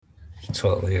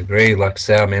Totally agree. Like I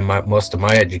say, I mean, most of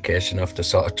my education after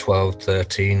sort of 12,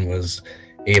 13 was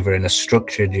either in a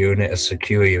structured unit, a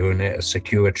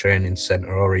secure training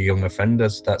centre, or a young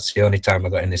offenders. That's the only time I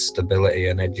got any stability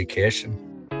and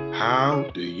education. How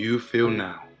do you feel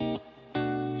now?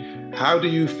 How Do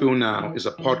You Feel Now is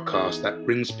a podcast that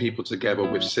brings people together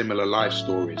with similar life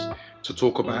stories to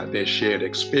talk about their shared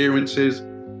experiences,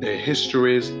 their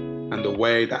histories, and the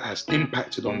way that has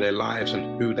impacted on their lives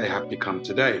and who they have become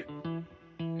today.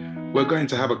 We're going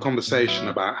to have a conversation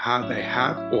about how they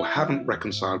have or haven't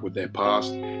reconciled with their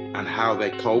past and how they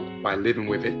cope by living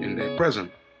with it in their present.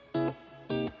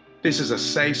 This is a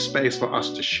safe space for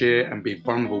us to share and be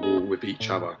vulnerable with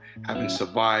each other, having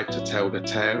survived to tell the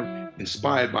tale,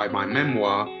 inspired by my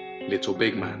memoir, Little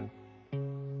Big Man.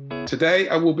 Today,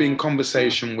 I will be in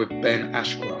conversation with Ben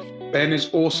Ashcroft. Ben is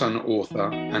also an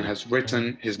author and has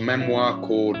written his memoir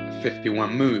called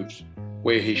 51 Moves,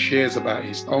 where he shares about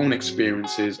his own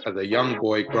experiences as a young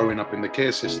boy growing up in the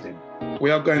care system.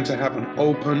 We are going to have an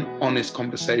open, honest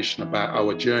conversation about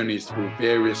our journeys through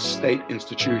various state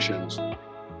institutions,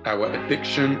 our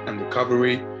addiction and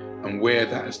recovery, and where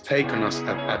that has taken us as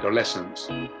adolescents,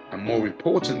 and more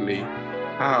importantly,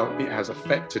 how it has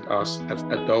affected us as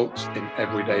adults in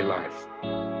everyday life.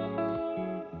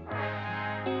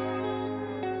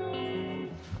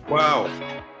 Wow,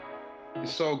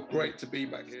 it's so great to be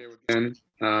back here again.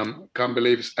 Can't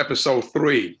believe it's episode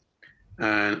 3,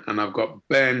 and I've got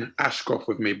Ben Ashcroft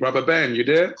with me. Brother Ben, you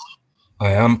there?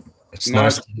 I am. It's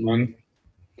nice. Man.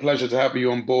 Pleasure to have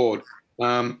you on board.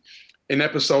 In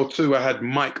episode 2, I had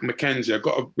Mike McKenzie. I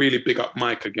got to really big up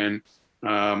Mike again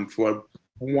for a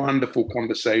wonderful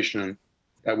conversation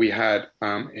that we had.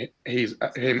 He's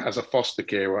him as a foster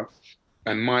carer,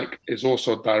 and Mike is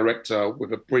also a director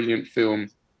with a brilliant film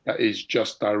that is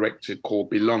just directed called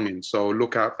Belonging. So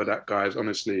look out for that, guys.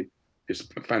 Honestly, it's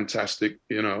fantastic,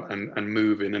 and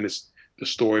moving. And it's the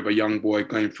story of a young boy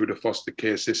going through the foster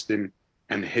care system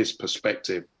and his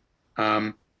perspective.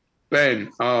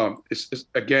 Ben, it's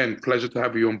again pleasure to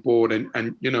have you on board,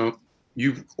 and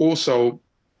you've also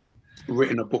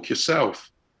written a book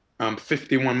yourself,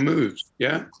 51 Moves,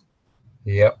 yeah?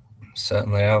 Yep,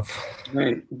 certainly have.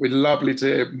 Mate, we'd lovely to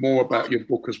hear more about your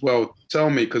book as well. Tell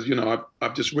me, because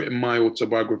I've just written my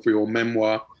autobiography or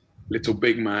memoir, Little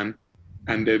Big Man,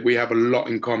 and we have a lot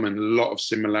in common, a lot of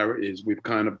similarities. We've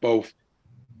kind of both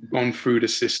gone through the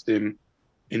system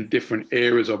in different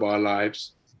areas of our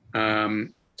lives.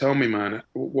 Tell me, man,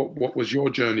 what was your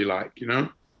journey like,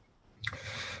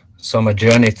 So my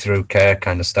journey through care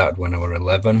kind of started when I was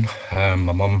 11. My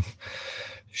mum,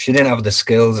 she didn't have the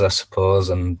skills, I suppose,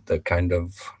 and the kind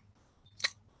of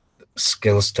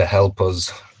skills to help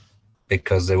us,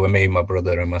 because they were me, my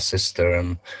brother and my sister.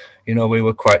 And, we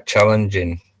were quite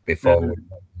challenging before we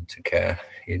went into care,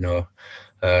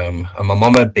 and my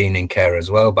mum had been in care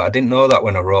as well, but I didn't know that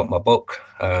when I wrote my book.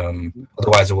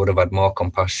 Otherwise I would have had more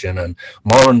compassion and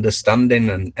more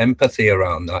understanding and empathy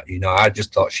around that. I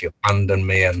just thought she abandoned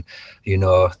me and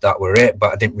that were it,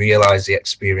 but I didn't realize the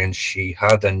experience she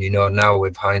had. And now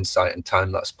with hindsight and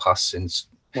time that's passed since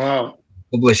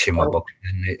publishing my book,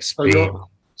 and it's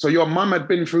so your mum had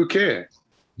been through care?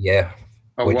 Yeah.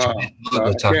 Oh wow.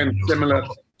 Again,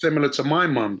 similar to my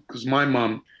mum, because my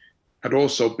mum had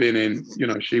also been in,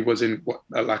 she was in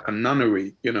like a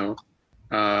nunnery,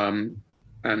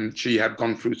 and she had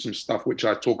gone through some stuff which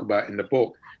I talk about in the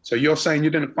book. So you're saying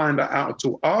you didn't find that out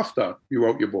until after you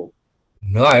wrote your book?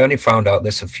 No, I only found out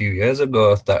this a few years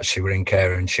ago, that she were in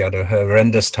care and she had a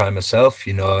horrendous time herself,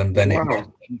 and then it made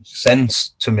sense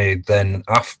to me then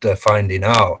after finding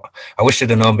out. I wish I'd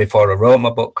have known before I wrote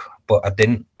my book, but I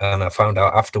didn't, and I found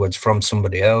out afterwards from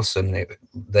somebody else, and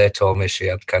they told me she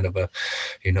had kind of a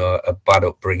bad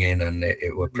upbringing, and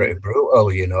it was pretty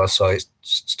brutal, so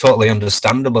it's totally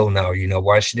understandable now,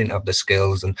 why she didn't have the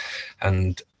skills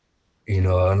and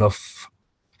enough,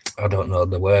 I don't know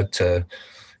the word, to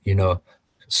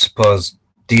suppose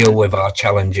deal with our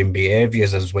challenging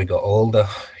behaviors as we got older.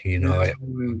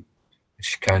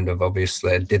 She kind of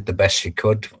obviously did the best she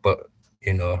could, but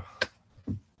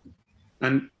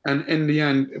And in the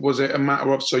end, was it a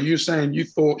matter of, so you saying you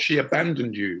thought she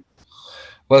abandoned you?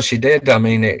 Well, she did. I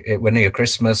mean, it was near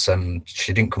Christmas and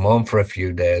she didn't come home for a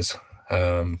few days.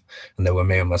 And there were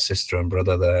me and my sister and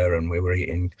brother there, and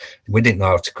we didn't know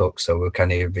how to cook, so we were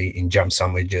kind of eating jam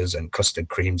sandwiches and custard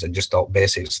creams and just all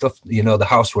basic stuff. The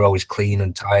house were always clean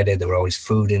and tidy. There were always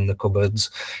food in the cupboards,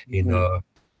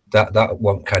 that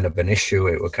wasn't kind of an issue.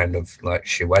 It was kind of like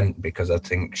she went because I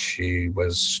think she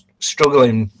was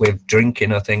struggling with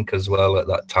drinking, I think, as well at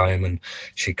that time, and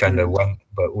she kind of went,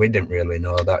 but we didn't really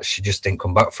know that. She just didn't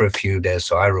come back for a few days,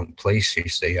 so I rang police, you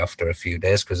see, after a few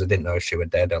days, because I didn't know if she was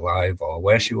dead, alive, or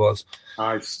where she was.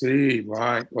 I see.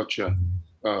 Right. Gotcha.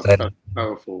 Then, That's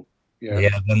powerful. Yeah.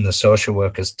 yeah, then the social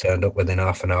workers turned up within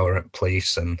half an hour at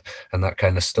police and that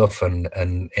kind of stuff. And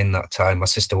in that time, my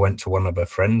sister went to one of her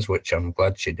friends, which I'm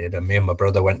glad she did. And me and my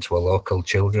brother went to a local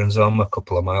children's home a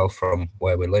couple of miles from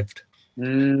where we lived. Yeah.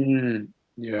 And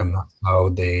that's how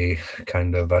the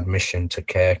kind of admission to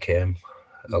care came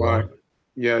along. Right.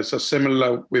 Yeah. So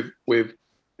similar with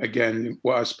again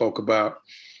what I spoke about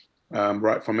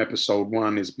right from episode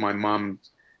 1 is my mum,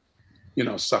 you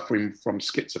know, suffering from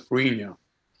schizophrenia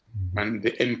and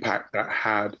the impact that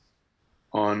had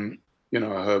on, you know,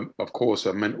 her, of course,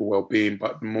 her mental well-being,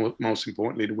 but most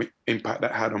importantly, the impact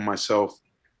that had on myself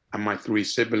and my 3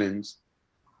 siblings.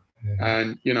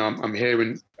 And, you know, I'm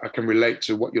hearing, I can relate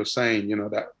to what you're saying, you know,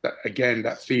 that again,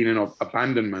 that feeling of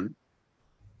abandonment,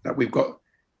 that we've got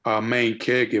our main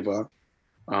caregiver,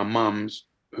 our mums,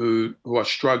 who are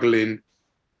struggling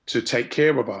to take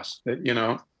care of us, you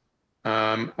know.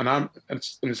 And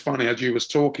it's funny, as you was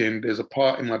talking, there's a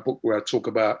part in my book where I talk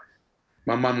about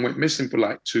my mum went missing for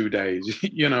like 2 days,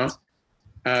 you know,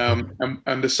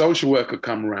 and the social worker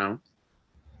come around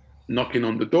knocking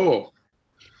on the door,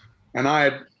 and I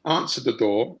had answered the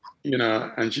door, you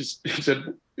know, and she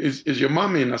said, is your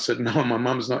mum in? I said, no, my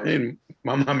mum's not in.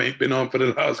 My mum ain't been on for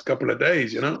the last couple of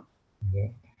days, you know. Yeah.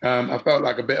 I felt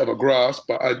like a bit of a grasp,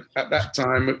 but at that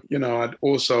time, you know, I'd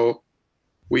also,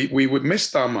 we would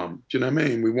miss our mum. Do you know what I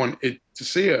mean? We wanted to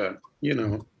see her, you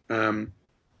know.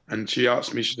 And she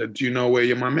asked me, she said, do you know where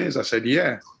your mum is? I said,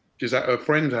 yeah, she's at her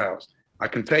friend's house. I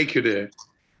can take you there.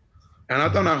 And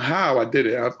I don't know how I did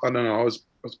it. I don't know. I was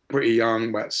pretty young,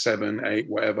 about 7, 8,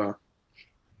 whatever.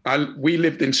 We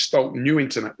lived in Stoke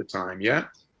Newington at the time, yeah?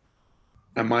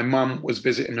 And my mum was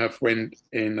visiting her friend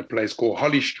in a place called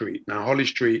Holly Street. Now, Holly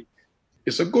Street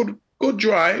is a good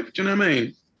drive, do you know what I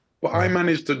mean? But I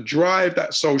managed to drive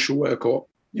that social worker,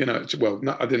 you know, well,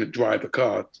 I didn't drive the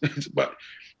car, but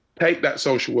take that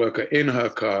social worker in her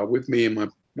car with me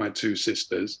and my 2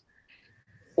 sisters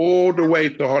all the way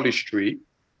to Holly Street,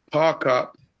 park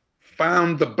up,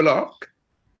 found the block,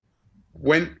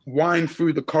 wind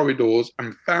through the corridors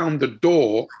and found the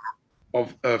door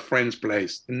of her friend's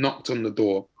place, knocked on the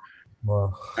door.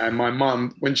 Wow. And my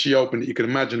mum, when she opened it, you can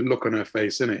imagine the look on her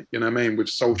face, innit? You know what I mean? With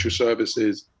social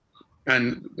services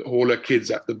and all her kids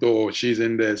at the door. She's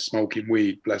in there smoking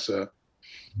weed, bless her.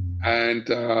 And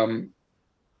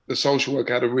the social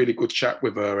worker had a really good chat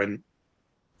with her. And,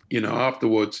 you know,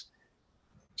 afterwards,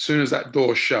 as soon as that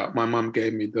door shut, my mum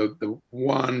gave me the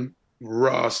one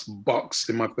rasp box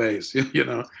in my face, you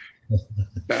know.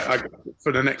 That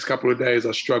for the next couple of days,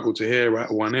 I struggled to hear out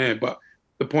of one ear. But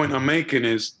the point I'm making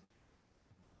is,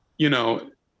 you know,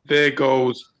 there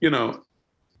goes, you know,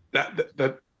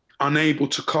 that unable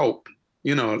to cope,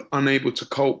 you know, unable to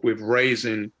cope with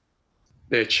raising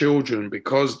their children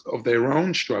because of their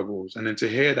own struggles. And then to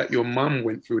hear that your mum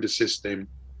went through the system,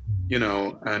 you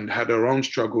know, and had her own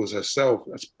struggles herself,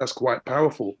 that's quite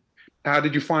powerful. How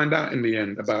did you find out in the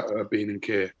end about her being in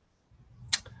care?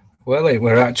 Well,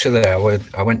 we're actually,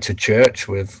 I went to church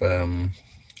with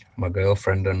my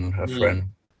girlfriend and her friend,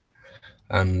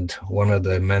 and one of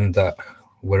the men that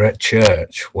were at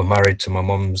church were married to my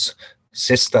mum's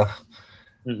sister.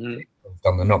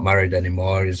 And they're not married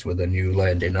anymore. He's with a new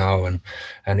lady now,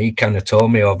 and he kind of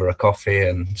told me over a coffee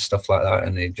and stuff like that,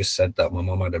 and he just said that my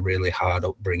mum had a really hard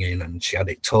upbringing and she had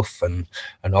it tough and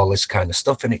all this kind of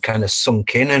stuff, and it kind of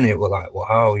sunk in, and it was like,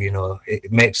 wow, you know,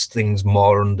 it makes things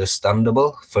more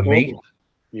understandable for me.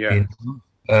 Yeah. You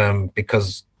know?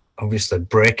 Because obviously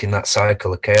breaking that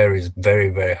cycle of care is very,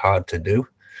 very hard to do.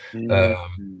 You know,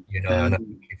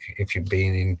 and if you've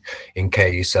been in care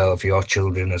yourself, your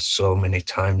children are so many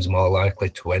times more likely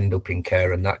to end up in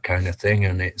care and that kind of thing.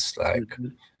 And it's like,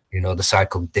 you know, the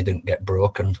cycle didn't get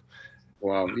broken.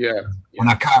 Wow, yeah. And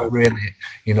I can't really,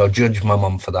 you know, judge my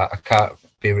mum for that. I can't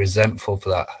be resentful for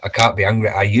that. I can't be angry.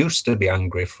 I used to be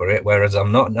angry for it, whereas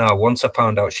I'm not now. Once I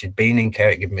found out she'd been in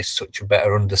care, it gave me such a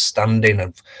better understanding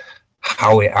of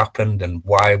how it happened and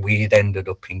why we'd ended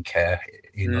up in care,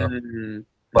 you know.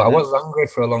 But I was angry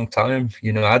for a long time.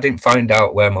 You know, I didn't find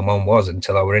out where my mum was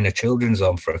until I were in a children's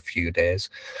home for a few days.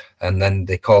 And then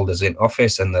they called us in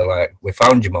office and they're like, we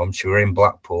found your mum. She were in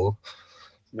Blackpool,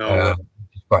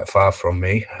 quite far from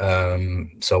me.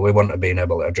 So we wouldn't have been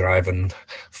able to drive and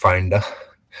find her.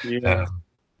 Yeah.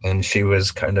 And she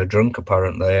was kind of drunk,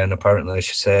 apparently. And apparently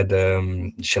she said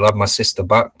she'll have my sister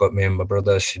back, but me and my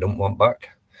brother, she don't want back.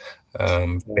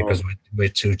 because we're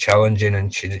too challenging,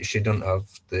 and she doesn't have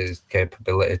the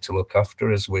capability to look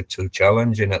after us. We're too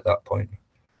challenging at that point.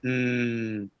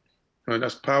 Well,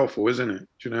 that's powerful, isn't it?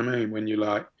 Do you know what I mean? When you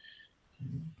like,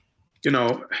 you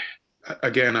know,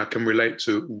 again, I can relate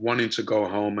to wanting to go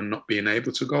home and not being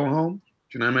able to go home.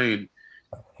 Do you know what I mean?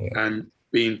 Yeah. And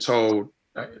being told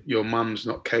that your mum's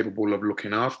not capable of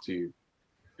looking after you.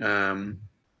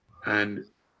 And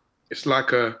it's like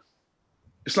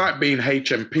being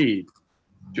HMP'd.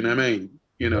 Do you know what I mean?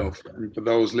 You know, for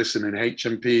those listening,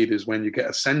 HMP'd is when you get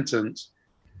a sentence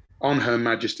on Her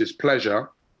Majesty's pleasure,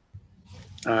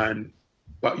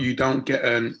 but you don't get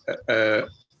an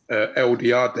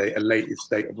LDR date, a latest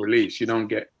date of release. You don't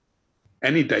get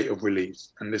any date of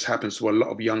release. And this happens to a lot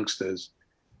of youngsters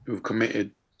who've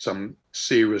committed some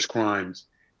serious crimes.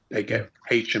 They get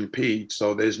HMP'd,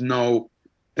 so there's no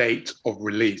date of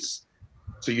release.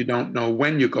 So you don't know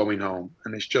when you're going home.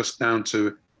 And it's just down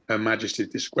to Her Majesty's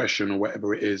discretion or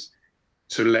whatever it is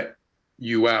to let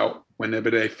you out whenever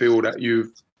they feel that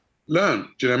you've learned.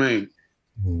 Do you know what I mean?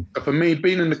 But for me,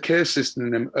 being in the care system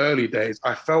in them early days,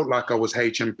 I felt like I was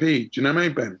HMP. Do you know what I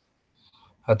mean, Ben?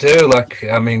 I do. Like,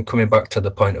 I mean, coming back to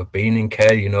the point of being in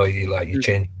care, you know, you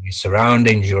change your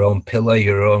surroundings, your own pillow,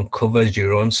 your own covers,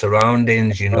 your own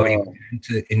surroundings. You know,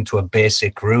 you into a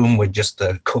basic room with just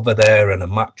a cover there and a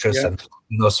mattress and,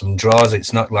 you know, some drawers.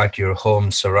 It's not like your home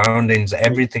surroundings.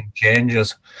 Everything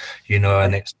changes, you know,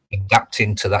 and it's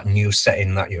adapting to that new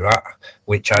setting that you're at,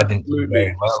 which I didn't do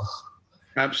very well.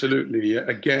 Absolutely. Yeah.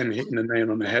 Again, hitting the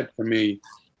nail on the head for me.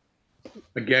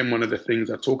 Again, one of the things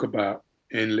I talk about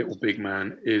in Little Big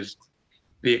Man is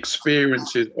the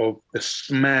experiences of the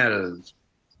smells,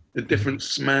 the different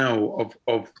smell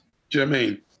of do you know what I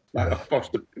mean? Like a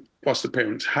foster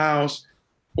parent's house,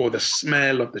 or the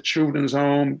smell of the children's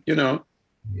home, you know.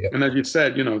 And as you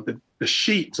said, you know, the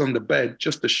sheets on the bed,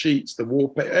 just the sheets, the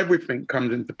wallpaper, everything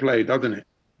comes into play, doesn't it?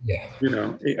 Yeah. You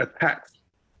know, it attacks,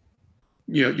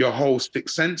 you know, your whole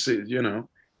six senses, you know,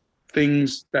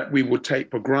 things that we would take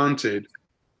for granted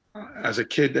as a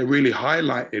kid, they're really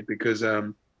highlighted because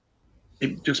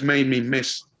it just made me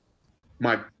miss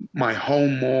my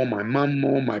home more, my mum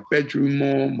more, my bedroom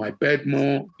more, my bed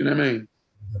more. You know what I mean?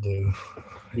 I do.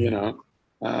 You know.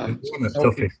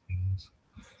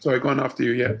 Sorry, going after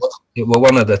you, yeah. It was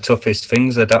one of the toughest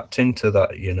things adapting to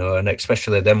that, you know, and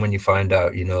especially then when you find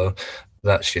out, you know,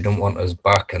 that she don't want us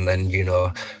back, and then, you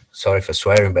know, sorry for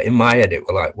swearing, but in my head it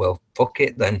was like, well, fuck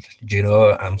it then, you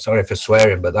know, I'm sorry for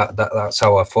swearing, but that's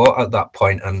how I thought at that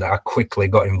point, and I quickly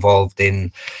got involved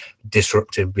in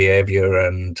disruptive behavior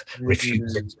and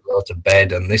refusing to go to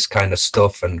bed and this kind of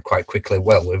stuff, and quite quickly,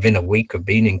 well, within a week of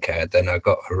being in care, then I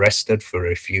got arrested for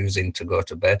refusing to go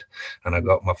to bed, and I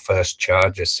got my first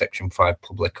charge as Section 5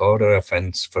 public order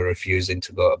offence for refusing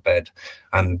to go to bed.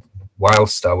 And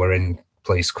whilst I were in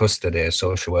police custody, a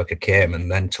social worker came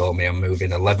and then told me I'm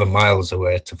moving 11 miles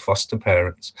away to foster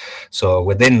parents. So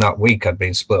within that week, I'd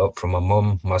been split up from my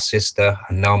mum, my sister,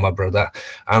 and now my brother.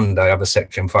 And I have a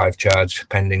Section 5 charge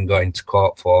pending going to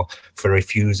court for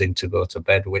refusing to go to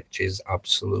bed, which is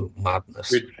absolute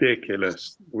madness.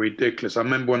 Ridiculous. I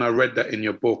remember when I read that in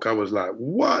your book, I was like,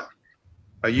 what?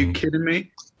 Are you kidding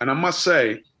me? And I must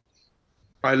say,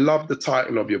 I love the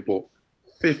title of your book,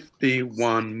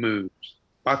 51 Moves.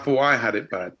 I thought I had it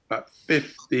bad, but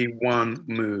 51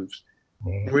 moves.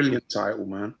 Brilliant title,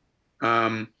 man.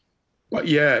 But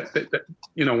yeah,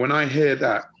 you know, when I hear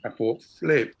that, I thought,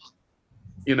 flip.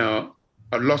 You know,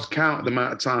 I've lost count of the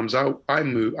amount of times I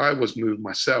was moved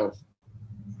myself.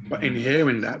 But in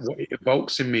hearing that, what it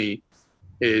evokes in me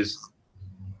is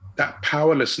that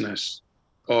powerlessness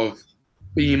of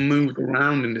being moved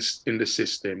around in the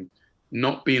system,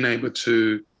 not being able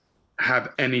to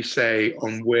have any say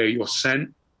on where you're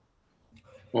sent,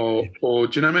 or do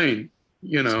you know what I mean?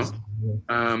 You know,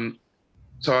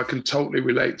 so I can totally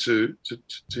relate to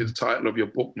the title of your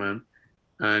book, man.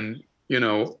 And you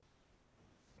know,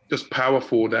 just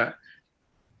powerful that,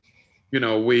 you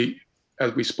know,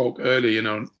 as we spoke earlier, you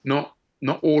know, not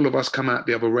all of us come out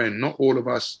the other end. Not all of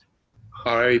us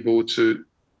are able to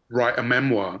write a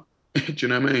memoir. Do you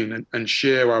know what I mean? And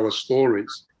share our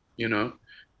stories. You know.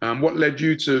 What led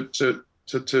you to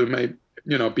maybe,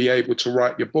 you know, be able to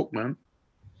write your book, man?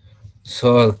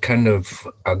 So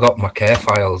I got my care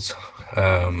files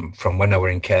from when I were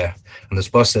in care, and they're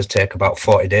supposed to take about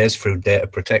 40 days through data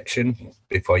protection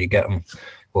before you get them.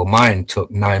 Well, mine took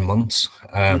 9 months,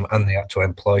 and they had to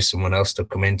employ someone else to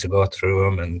come in to go through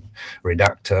them and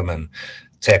redact them and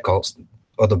take all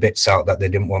other bits out that they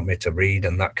didn't want me to read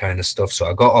and that kind of stuff. So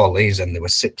I got all these, and there were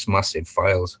 6 massive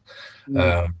files.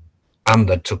 and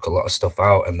they took a lot of stuff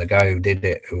out. And the guy who did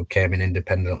it, who came in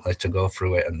independently to go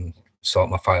through it and sort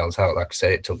my files out, like I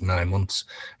say, it took 9 months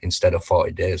instead of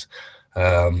 40 days.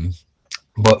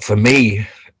 But for me,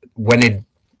 when it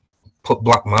put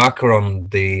black marker on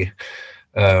the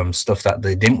stuff that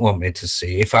they didn't want me to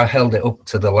see, if I held it up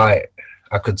to the light,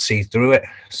 I could see through it.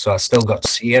 So I still got to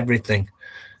see everything.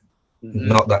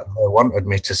 Not that they wanted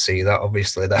me to see that,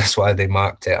 obviously, that's why they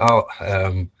marked it out.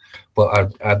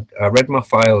 But I read my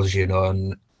files, you know,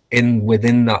 and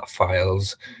within that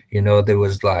files, you know, there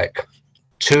was like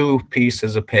 2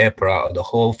 pieces of paper out of the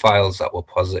whole files that were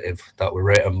positive, that were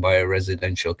written by a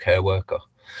residential care worker.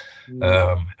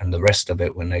 And the rest of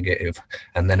it were negative.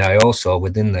 And then I also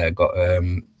within there got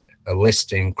a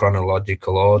list in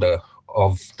chronological order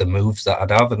of the moves that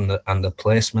I'd have and the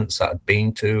placements that I'd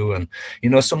been to, and you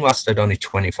know, some lasted only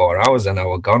 24 hours and I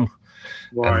were gone.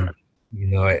 Right. And you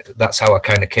know, that's how I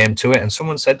kind of came to it. And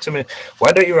someone said to me,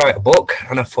 why don't you write a book?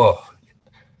 And I thought,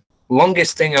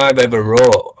 longest thing I've ever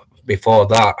wrote before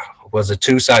that was a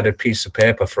 2-sided piece of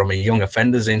paper from a young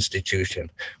offenders institution.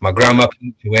 My grammar,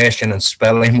 punctuation and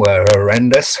spelling were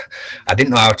horrendous. I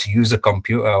didn't know how to use a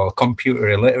computer. I was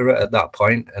computer illiterate at that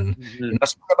point. And you know, I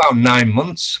spent about 9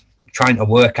 months trying to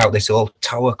work out this old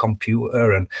tower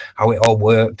computer and how it all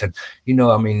worked. And, you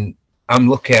know, I mean, I'm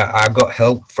lucky I got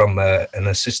help from an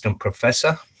assistant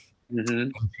professor.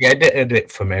 She edited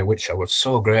it for me, which I was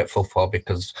so grateful for,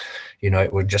 because, you know,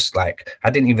 it was just like, I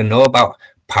didn't even know about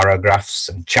paragraphs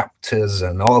and chapters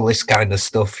and all this kind of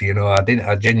stuff, you know.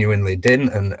 I genuinely didn't,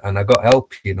 and I got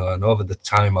help, you know, and over the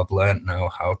time I've learned now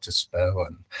how to spell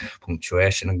and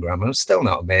punctuation and grammar. I'm still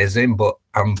not amazing, but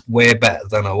I'm way better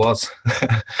than I was.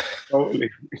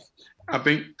 Totally. I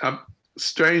think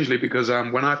strangely, because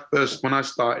when I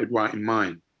started writing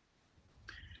mine,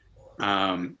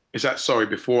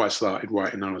 before I started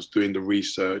writing, I was doing the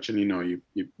research and, you know, you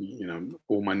know,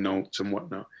 all my notes and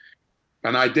whatnot.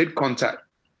 And I did contact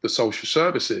the social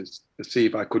services to see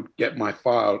if I could get my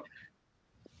file,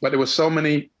 but there were so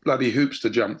many bloody hoops to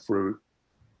jump through.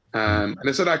 And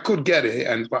they said I could get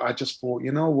it, but I just thought,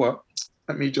 you know what,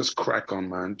 let me just crack on,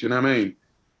 man. Do you know what I mean?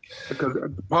 Because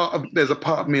there's a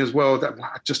part of me as well that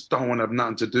I just don't want to have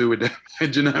nothing to do with it. Do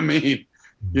you know what I mean?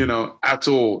 You know, at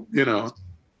all, you know.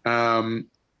 And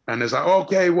it's like,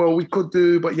 okay, well, we could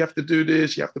do, but you have to do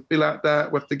this, you have to fill out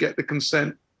that, we have to get the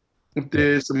consent of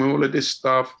this and all of this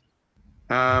stuff.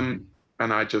 And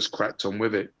I just cracked on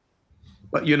with it.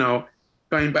 But, you know,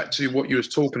 going back to what you was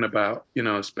talking about, you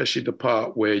know, especially the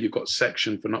part where you got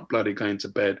sectioned for not bloody going to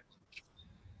bed.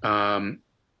 I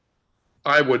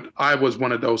was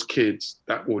one of those kids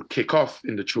that would kick off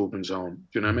in the children's home.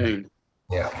 Do you know what I mean?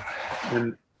 Yeah.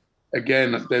 And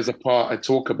again, there's a part I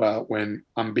talk about when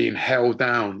I'm being held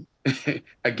down.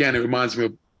 Again, it reminds me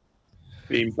of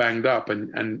being banged up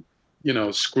and you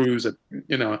know, screws are,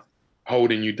 you know,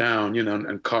 holding you down, you know,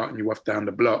 and carting you off down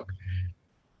the block.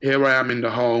 Here I am in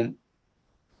the home.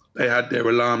 They had their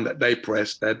alarm that they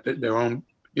pressed, they had their own,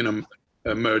 you know,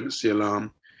 emergency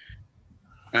alarm.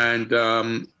 And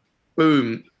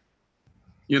boom,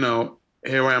 you know,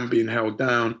 here I am being held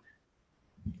down.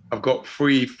 I've got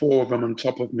 3, 4 of them on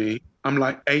top of me. I'm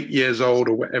like 8 years old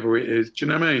or whatever it is. Do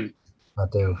you know what I mean? I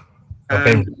do. I've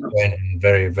been trained in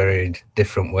very, very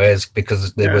different ways,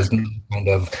 because there was no kind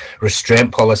of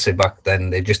restraint policy back then.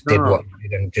 They just did what they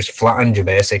did and just flattened you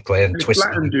basically and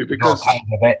twisted you because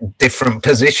different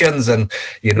positions. And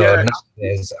you know,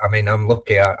 nowadays, I mean, I'm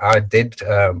lucky. I did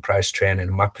price training,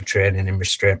 MAPA training in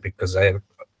restraint, because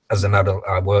as an adult,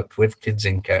 I worked with kids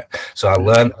in care, so I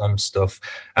learned stuff,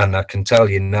 and I can tell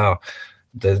you now,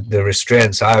 the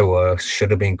restraints I were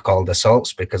should have been called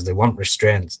assaults, because they weren't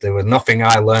restraints. There was nothing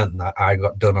I learned that I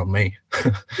got done on me.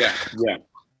 Yeah.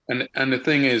 And the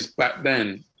thing is, back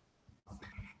then,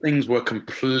 things were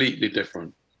completely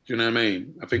different. Do you know what I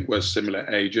mean? I think we're similar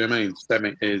age. You know what I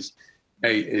mean? 70s,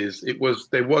 80s.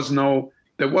 There was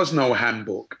no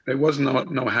handbook. There was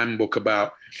no handbook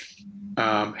about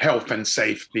health and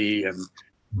safety and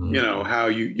you know how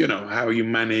you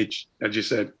manage, as you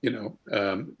said, you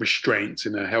know, restraints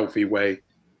in a healthy way.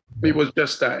 It was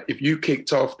just that if you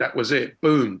kicked off, that was it.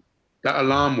 Boom, that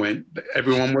alarm went.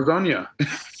 Everyone was on you.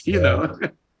 You know.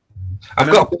 I've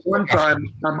got one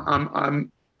time.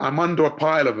 I'm under a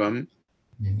pile of them,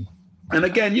 and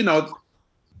again, you know,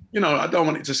 I don't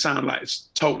want it to sound like it's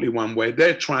totally one way.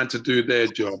 They're trying to do their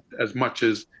job as much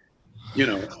as, you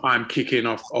know, I'm kicking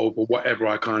off over whatever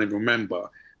I can't even remember.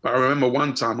 But I remember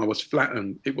one time I was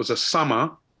flattened. It was a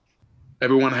summer.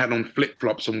 Everyone had on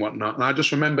flip-flops and whatnot. And I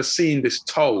just remember seeing this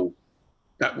toe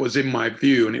that was in my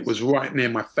view, and it was right near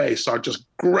my face. So I just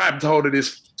grabbed hold of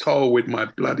this toe with my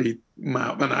bloody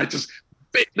mouth, and I just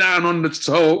bit down on the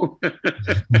toe.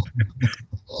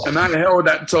 And I held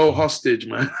that toe hostage,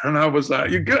 man. And I was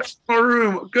like, you get out my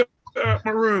room, get out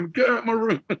my room, get out my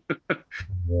room.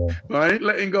 Yeah. I ain't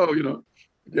letting go, you know.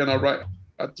 Again,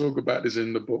 I talk about this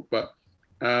in the book, but,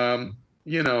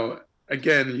 you know,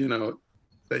 again, you know,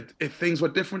 if things were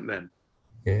different then.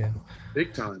 Yeah.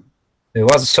 Big time. It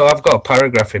was. So I've got a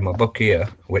paragraph in my book here,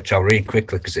 which I'll read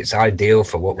quickly because it's ideal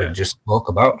for what we just spoke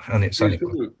about. And it's Please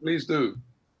do. Please do.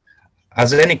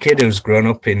 As any kid who's grown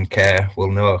up in care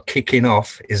will know, kicking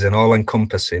off is an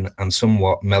all-encompassing and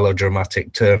somewhat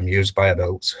melodramatic term used by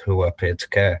adults who are paid to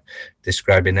care,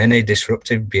 describing any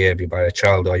disruptive behaviour by a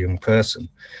child or young person.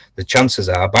 The chances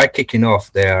are, by kicking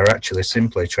off, they are actually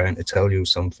simply trying to tell you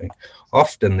something.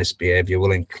 Often this behaviour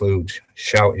will include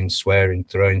shouting, swearing,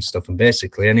 throwing stuff, and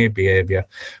basically any behaviour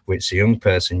which the young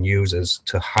person uses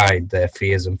to hide their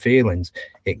fears and feelings.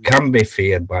 It can be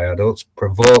feared by adults,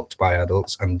 provoked by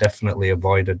adults, and definitely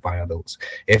avoided by adults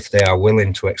if they are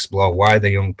willing to explore why the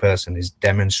young person is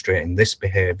demonstrating this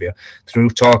behaviour through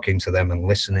talking to them and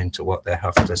listening to what they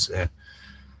have to say.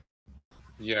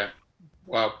 Yeah.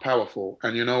 Wow, powerful.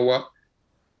 And you know what?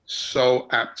 So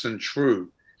apt and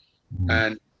true.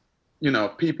 And, you know,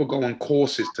 people go on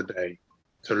courses today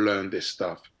to learn this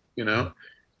stuff, you know,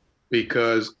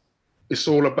 because it's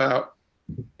all about,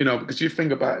 you know, because you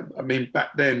think about it, I mean,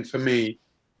 back then for me,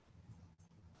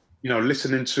 you know,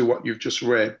 listening to what you've just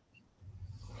read,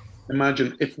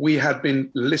 imagine if we had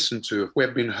been listened to, if we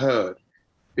had been heard,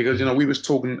 because, you know, we was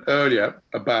talking earlier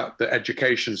about the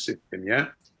education system, yeah?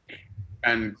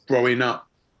 And growing up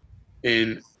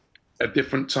in a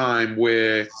different time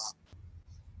where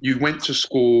you went to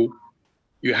school,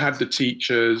 you had the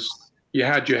teachers, you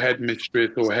had your headmistress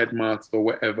or headmaster or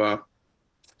whatever,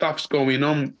 stuff's going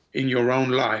on in your own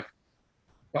life,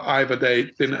 but either they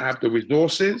didn't have the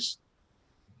resources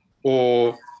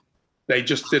or they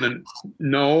just didn't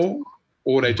know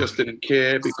or they just didn't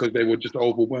care because they were just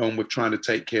overwhelmed with trying to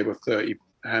take care of 30,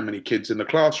 how many kids in the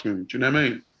classroom, do you know what I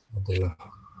mean? Yeah.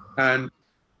 And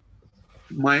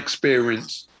my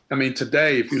experience, I mean,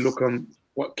 today, if you look on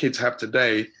what kids have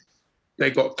today, they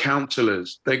got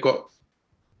counselors, they got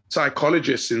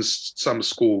psychologists in some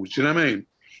schools, do you know what I mean?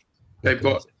 They've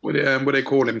got, what do they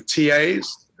call them,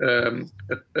 TAs,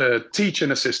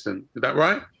 teaching assistant, is that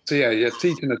right? TA, yeah,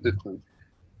 teaching assistant.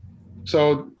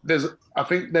 So I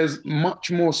think there's much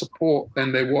more support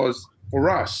than there was for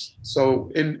us.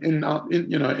 So in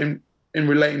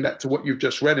relating that to what you've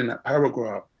just read in that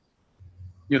paragraph,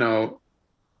 you know,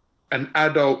 an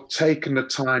adult taking the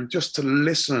time just to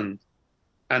listen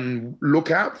and look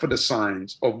out for the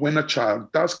signs of when a child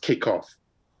does kick off,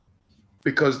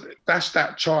 because that's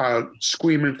that child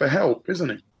screaming for help, isn't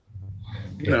it?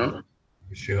 You know,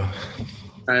 for sure.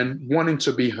 And wanting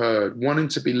to be heard, wanting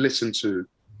to be listened to,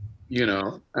 you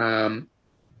know, and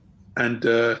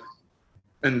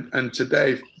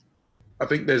today, I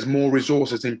think there's more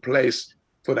resources in place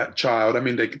for that child. I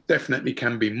mean, there definitely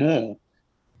can be more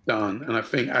done. And I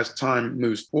think as time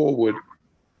moves forward,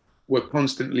 we're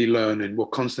constantly learning, we're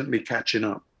constantly catching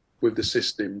up with the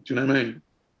system. Do you know what I mean?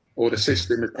 Or the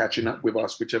system is catching up with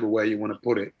us, whichever way you want to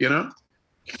put it, you know?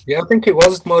 Yeah, I think it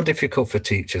was more difficult for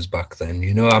teachers back then,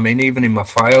 you know. I mean, even in my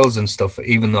files and stuff,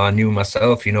 even though I knew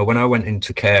myself, you know, when I went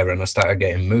into care and I started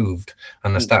getting moved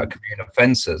and I started committing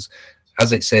offences,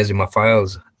 as it says in my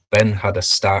files, Ben had a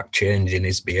stark change in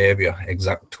his behaviour,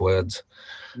 exact words.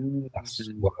 That's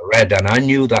what I read, and I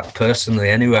knew that personally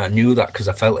anyway. I knew that because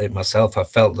I felt it myself. I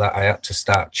felt that I had to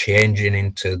start changing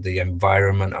into the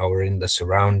environment I were in, the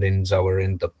surroundings I were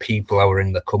in, the people I were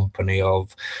in the company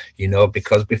of, you know,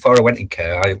 because before I went in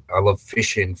care, I love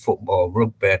fishing, football,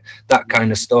 rugby, that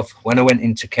kind of stuff. When I went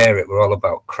into care, it were all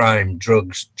about crime,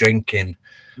 drugs, drinking,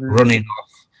 running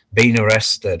off, being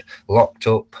arrested, locked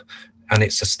up, and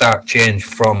it's a stark change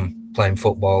from playing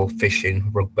football, fishing,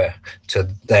 rugby, to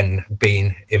then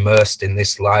being immersed in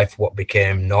this life, what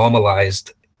became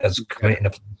normalized as committing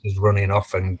offences, running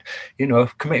off, and, you know,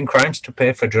 committing crimes to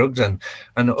pay for drugs and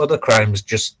other crimes,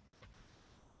 just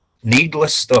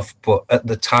needless stuff. But at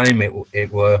the time,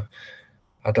 it were,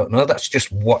 I don't know, that's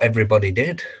just what everybody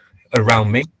did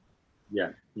around me.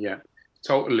 Yeah,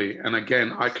 totally. And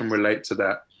again, I can relate to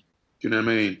that. Do you know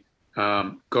what I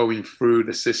mean? Going through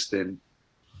the system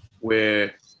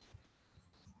where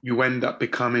you end up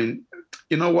becoming,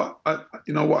 you know what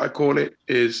I call it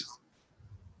is,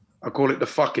 I call it the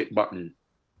fuck it button.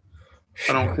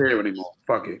 I don't care anymore.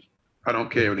 Fuck it. I don't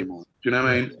care anymore. Do you know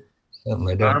what I mean?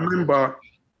 Certainly don't.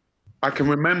 I can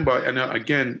remember, and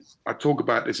again, I talk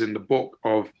about this in the book,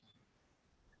 of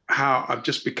how I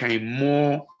just became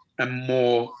more and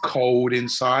more cold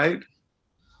inside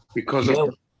because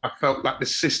of I felt like the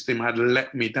system had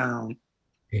let me down,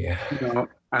 Yeah. you know,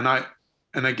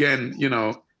 and again, you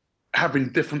know, having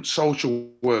different social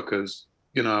workers,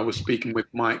 you know, I was speaking with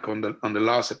Mike on the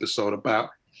last episode about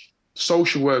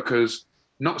social workers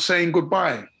not saying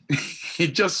goodbye. He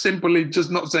just simply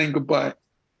just not saying goodbye.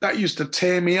 That used to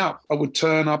tear me up. I would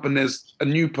turn up and there's a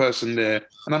new person there,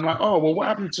 and I'm like, oh well, what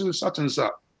happened to such and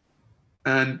such?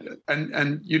 And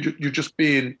you're just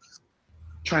being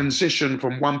transitioned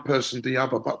from one person to the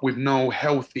other, but with no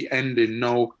healthy ending,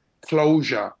 no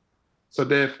closure. So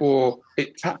therefore,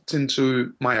 it tapped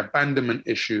into my abandonment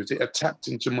issues. It tapped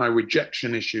into my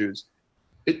rejection issues.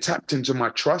 It tapped into my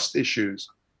trust issues.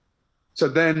 So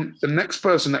then the next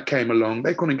person that came along,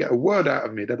 they couldn't get a word out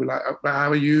of me. They'd be like, how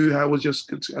are you? How was your...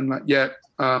 I'm like, yeah,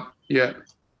 yeah.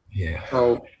 Yeah.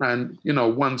 Oh, and, you know,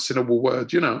 one syllable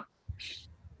words, you know.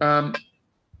 And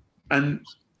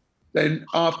then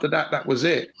after that, that was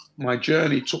it. My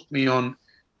journey took me on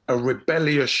a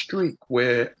rebellious streak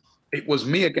where it was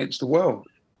me against the world,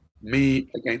 me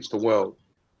against the world.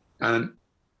 And,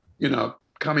 you know,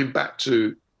 coming back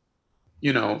to,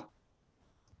 you know,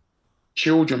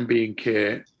 children being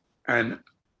cared and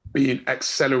being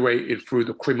accelerated through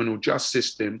the criminal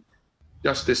justice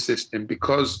system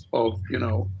because of, you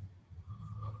know,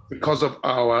 because of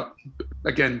our,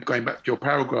 again, going back to your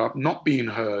paragraph, not being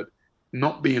heard,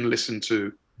 not being listened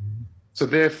to. So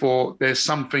therefore, there's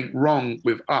something wrong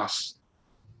with us.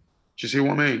 Do you see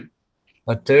what I mean?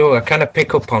 I do. I kind of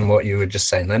pick up on what you were just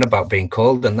saying then about being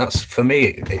cold, and that's, for me,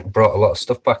 it brought a lot of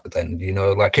stuff back then. You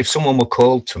know, like if someone were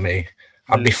cold to me,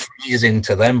 I'd be freezing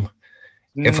to them.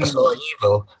 If I saw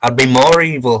evil, I'd be more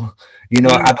evil. You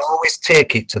know, I'd always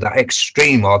take it to that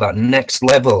extreme or that next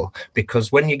level,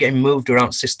 because when you're getting moved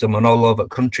around system and all over the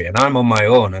country, and I'm on my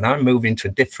own and I'm moving to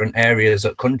different areas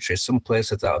of country, some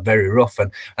places that are very rough,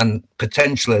 and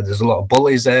potentially there's a lot of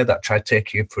bullies there that try to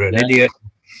take you for an idiot.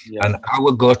 Yeah. And I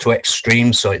would go to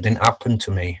extremes so it didn't happen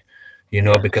to me, you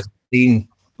know, because I've seen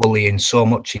bullying so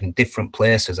much in different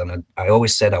places, and I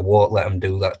always said I won't let them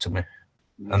do that to me.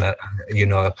 And, you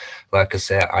know, like I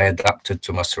say, I adapted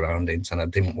to my surroundings, and I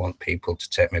didn't want people to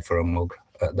take me for a mug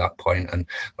at that point. And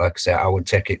like I say, I would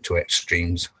take it to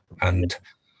extremes. And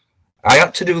I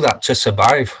had to do that to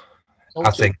survive. Okay.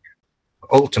 I think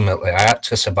ultimately I had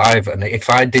to survive. And if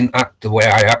I didn't act the way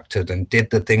I acted and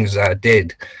did the things I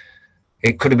did,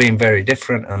 it could have been very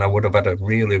different, and I would have had a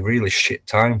really, really shit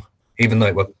time. Even though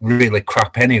it was really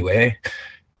crap anyway,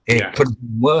 it could have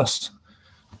been worse.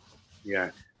 Yeah.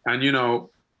 And, you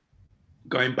know,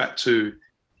 going back to,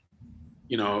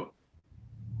 you know,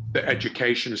 the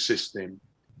education system,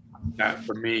 that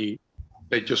for me,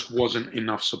 there just wasn't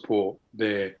enough support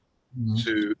there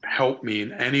to help me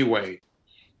in any way.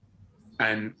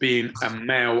 And being a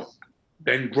male,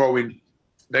 then growing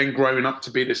up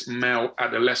to be this male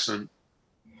adolescent,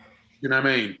 you know what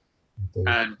I mean?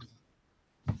 And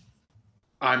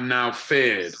I'm now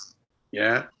feared,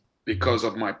 because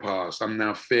of my past. I'm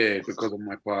now feared because of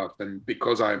my past, and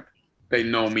because they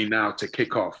know me now to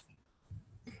kick off.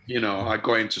 You know, I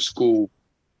go into school,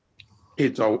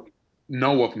 kids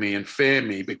know of me and fear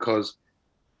me because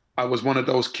I was one of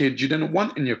those kids you didn't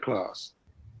want in your class.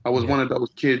 I was one of those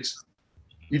kids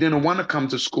you didn't want to come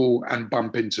to school and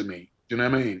bump into me. Do you know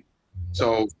what I mean?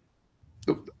 So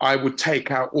I would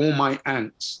take out all my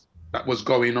angst that was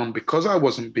going on because I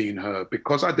wasn't being heard,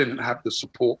 because I didn't have the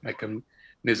support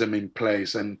mechanism in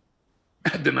place, and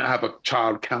I didn't have a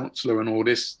child counselor and all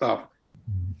this stuff.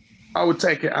 I would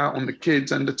take it out on the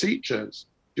kids and the teachers.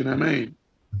 Do you know what I mean?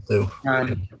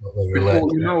 And before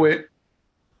you know it,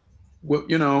 well,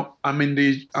 you know, I'm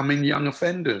in young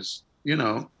offenders, you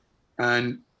know,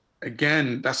 and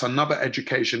again, that's another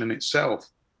education in itself,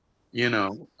 you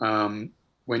know,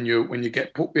 when you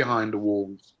get put behind the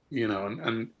walls, you know,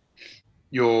 and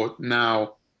you're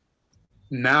now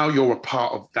you're a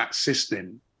part of that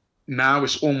system. Now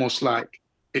it's almost like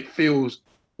it feels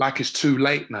like it's too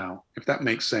late now, if that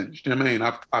makes sense. You know what I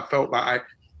mean? I felt like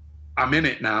I'm in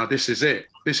it now. This is it.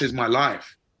 This is my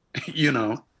life. You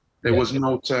know, there was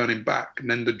no turning back. And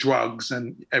then the drugs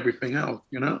and everything else,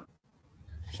 you know?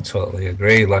 Totally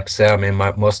agree. Like I say, I mean,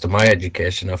 most of my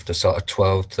education after sort of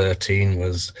 12, 13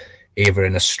 was either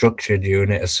in a structured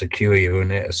unit, a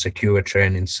secure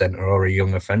training centre, or a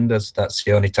young offenders. That's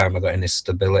the only time I got any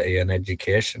stability and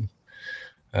education.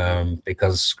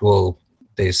 Because school,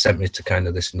 they sent me to kind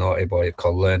of this naughty boy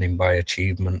called learning by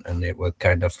achievement, and it were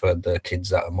kind of for the kids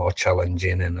that are more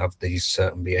challenging and have these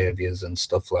certain behaviours and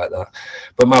stuff like that.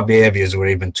 But my behaviours were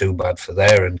even too bad for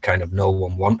there, and kind of no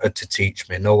one wanted to teach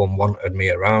me, no one wanted me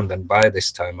around. And by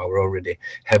this time I were already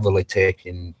heavily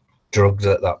taking drugs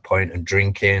at that point and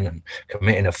drinking and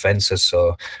committing offences.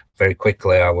 So very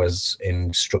quickly I was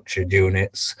in structured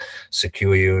units,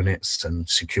 secure units, and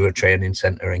secure training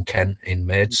centre in Kent in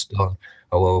Maidstone.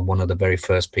 I was one of the very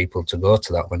first people to go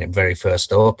to that when it very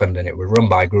first opened, and it was run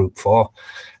by Group 4.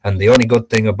 And the only good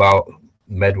thing about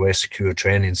Medway Secure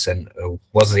Training Centre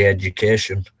was the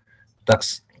education.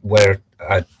 That's where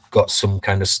I got some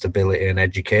kind of stability and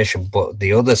education. But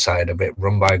the other side of it,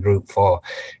 run by Group 4,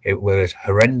 it was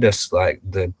horrendous. Like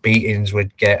the beatings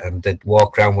we'd get, and they'd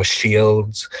walk around with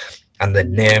shields, and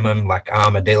they'd name them like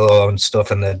Armadillo and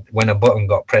stuff. And then when a button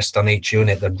got pressed on each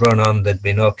unit, they'd run on. There'd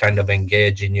be no kind of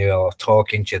engaging you or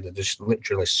talking to you. They'd just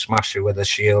literally smash you with a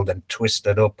shield and twist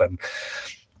it up. And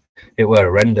it were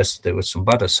horrendous. There was some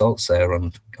bad assaults there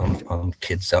on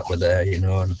kids that were there, you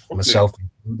know, and myself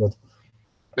included.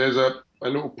 There's a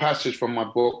little passage from my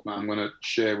book that I'm going to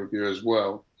share with you as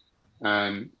well.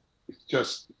 And it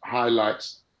just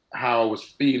highlights how I was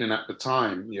feeling at the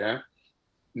time, yeah?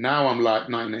 Now I'm like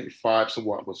 1985, so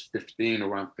what, I was 15,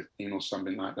 around 15 or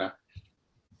something like that.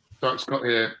 So it's got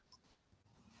here,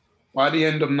 by the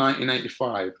end of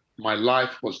 1985, my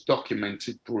life was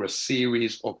documented through a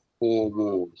series of 4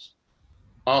 wars.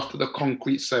 After the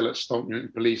concrete cell at Stoke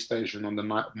Newington Police Station on the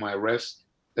night of my arrest,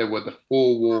 there were the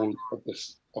 4 walls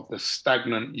of the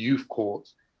stagnant youth court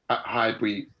at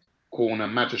Highbury Corner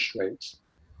Magistrates,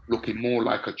 looking more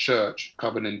like a church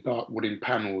covered in dark wooden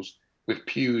panels with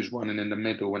pews running in the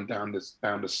middle and down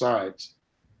the sides.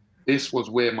 This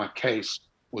was where my case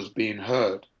was being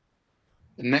heard.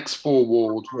 The next 4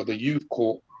 walls were the youth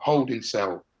court holding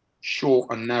cell, short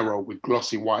and narrow with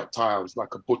glossy white tiles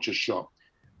like a butcher's shop,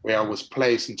 where I was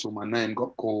placed until my name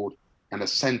got called and a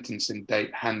sentencing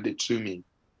date handed to me.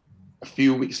 A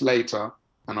few weeks later,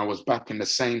 and I was back in the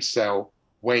same cell,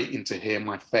 waiting to hear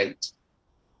my fate.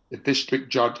 The district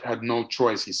judge had no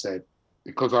choice, he said.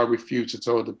 Because I refused to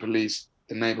tell the police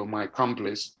the name of my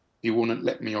accomplice, he wouldn't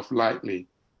let me off lightly.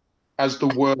 As the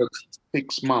words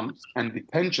 6 months and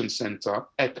detention center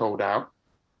echoed out,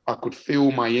 I could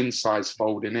feel my insides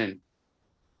folding in.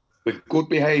 With good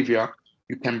behavior,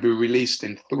 you can be released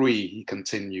in 3, he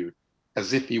continued,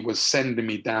 as if he was sending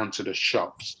me down to the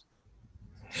shops.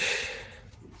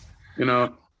 You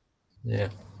know, yeah.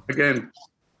 Again,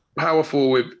 powerful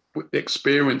with the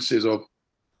experiences of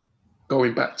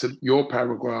going back to your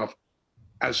paragraph,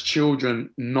 as children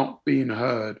not being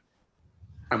heard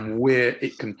and where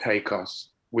it can take us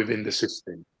within the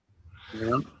system. You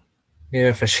know?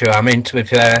 Yeah, for sure. I mean, to be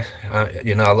fair,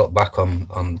 you know, I look back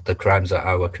on the crimes that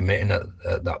I were committing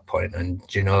at that point, and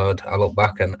you know, I look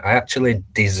back and I actually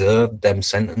deserved them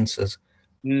sentences.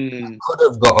 I could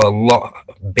have got a lot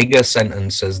bigger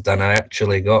sentences than I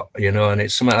actually got, you know, and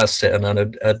it's something I sit and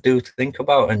I do think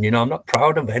about, and you know, I'm not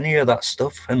proud of any of that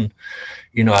stuff, and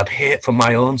you know, I'd hate for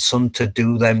my own son to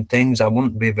do them things. I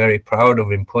wouldn't be very proud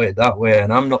of him, put it that way,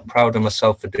 and I'm not proud of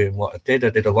myself for doing what I did. I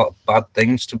did a lot of bad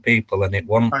things to people, and it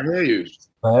wasn't. I hear you.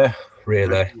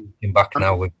 Really, looking back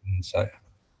now with insight.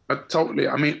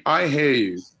 I mean, I hear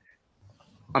you.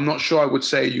 I'm not sure I would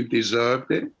say you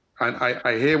deserved it.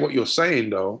 I hear what you're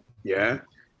saying, though. Yeah.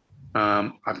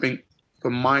 I think for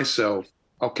myself,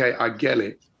 okay, I get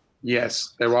it.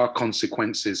 Yes, there are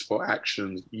consequences for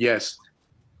actions. Yes,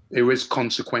 there is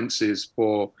consequences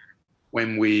for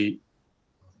when we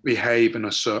behave in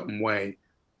a certain way.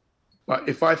 But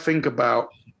if I think about,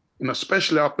 you know,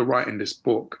 especially after writing this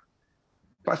book,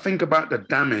 if I think about the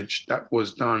damage that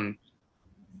was done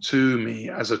to me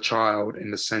as a child in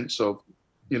the sense of,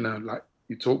 you know, like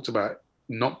you talked about,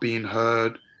 not being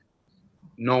heard,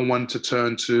 no one to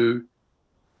turn to,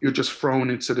 you're just thrown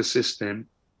into the system.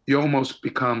 You almost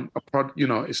become you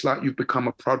know, it's like you've become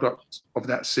a product of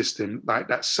that system, like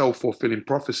that self-fulfilling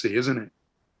prophecy, isn't it?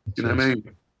 You know what I mean?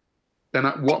 Then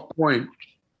at what point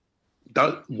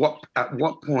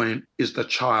is the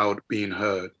child being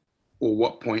heard? Or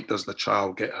what point does the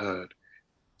child get heard?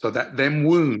 So that them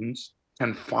wounds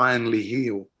can finally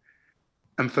heal.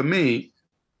 And for me,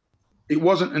 it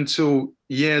wasn't until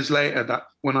years later that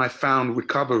when I found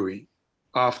recovery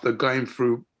after going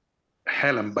through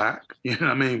hell and back, you know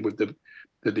what I mean, with the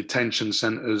detention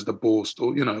centers, the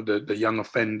Borstal, you know, the young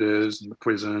offenders and the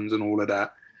prisons and all of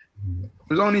that. It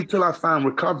was only until I found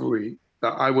recovery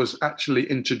that I was actually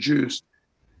introduced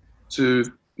to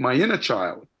my inner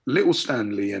child, little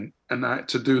Stanley, and I had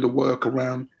to do the work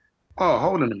around, oh,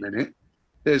 hold on a minute.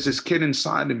 There's this kid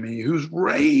inside of me who's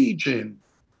raging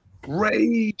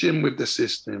with the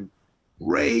system,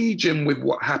 raging with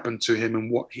what happened to him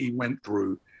and what he went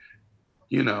through,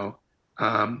 you know.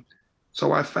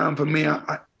 So I found for me,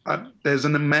 there's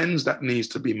an amends that needs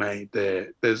to be made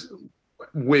there.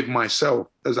 with myself.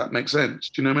 Does that make sense?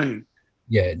 Do you know what I mean?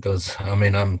 Yeah, it does. I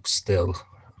mean, I'm still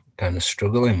kind of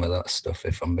struggling with that stuff,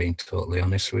 if I'm being totally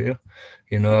honest with you.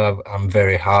 You know, I'm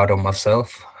very hard on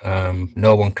myself.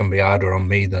 No one can be harder on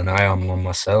me than I am on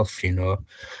myself, you know.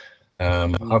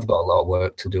 I've got a lot of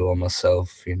work to do on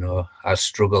myself, you know. I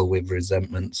struggle with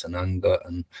resentments and anger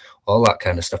and all that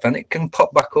kind of stuff. And it can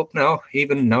pop back up now,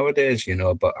 even nowadays, you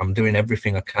know, but I'm doing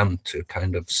everything I can to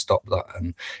kind of stop that.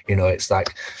 And, you know, it's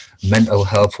like mental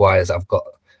health wise, I've got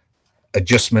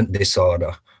adjustment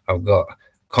disorder, I've got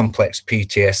complex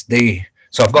PTSD.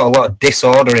 So I've got a lot of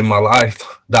disorder in my life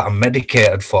that I'm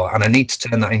medicated for, and I need to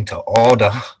turn that into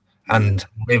order and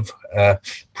live a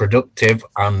productive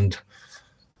and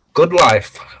good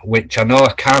life, which I know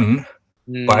I can,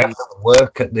 but I have to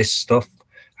work at this stuff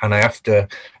and I have to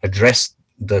address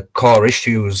the core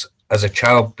issues as a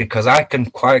child, because I can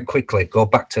quite quickly go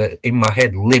back to, in my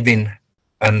head, living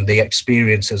and the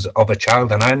experiences of a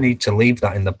child, and I need to leave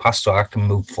that in the past so I can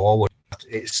move forward.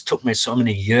 It's took me so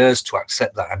many years to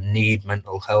accept that I need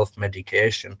mental health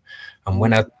medication, and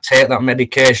when I take that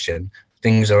medication,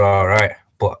 things are all right.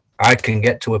 But I can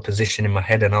get to a position in my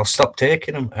head and I'll stop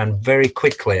taking them, and very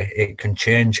quickly it can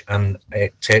change, and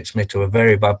it takes me to a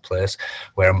very bad place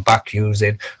where I'm back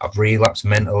using. I've relapsed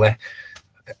mentally,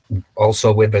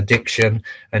 also with addiction.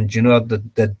 And you know,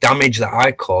 the damage that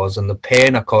I cause and the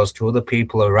pain I cause to other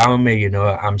people around me, you know,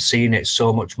 I'm seeing it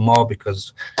so much more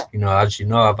because, you know, as you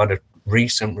know, I've had a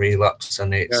recent relapse,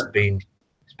 and it's been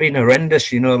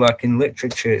horrendous. You know, like in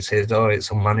literature it says, oh, it's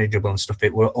unmanageable and stuff.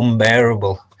 It were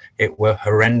unbearable, it were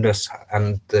horrendous,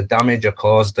 and the damage I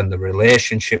caused and the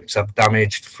relationships I've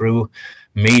damaged through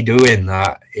me doing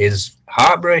that is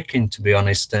heartbreaking, to be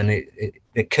honest. And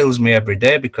it kills me every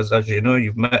day, because as you know,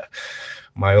 you've met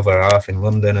my other half in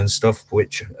London and stuff,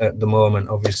 which at the moment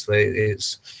obviously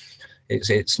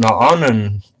it's not on.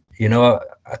 And you know,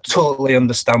 I totally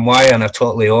understand why, and I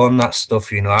totally own that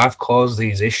stuff. You know, I've caused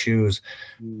these issues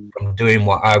from doing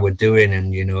what I was doing,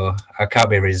 and you know, I can't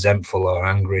be resentful or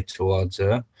angry towards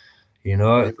her. You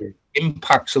know, it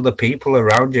impacts other people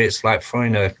around you. It's like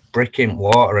throwing a brick in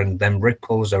water and then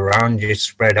ripples around you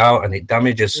spread out, and it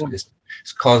damages.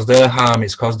 It's caused her harm.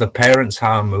 It's caused the parents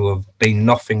harm, who have been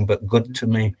nothing but good to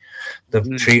me.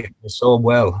 They've treated me so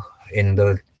well in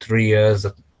the 3 years,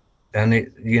 and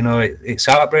it's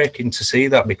heartbreaking to see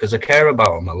that, because I care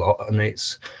about them a lot, and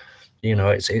it's, you know,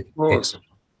 it's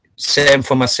same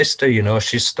for my sister. You know,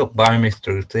 she's stuck by me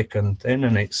through thick and thin,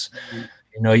 and it's.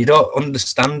 You know, you don't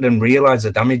understand and realize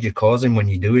the damage you're causing when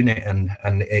you're doing it, and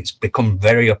it's become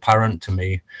very apparent to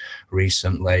me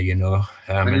recently. You know,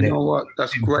 and you know what?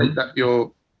 That's great that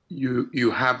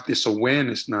you have this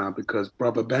awareness now, because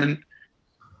brother Ben,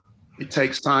 it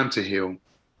takes time to heal.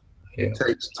 Yeah. It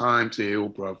takes time to heal,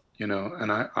 bro. You know,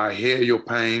 and I hear your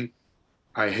pain,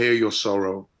 I hear your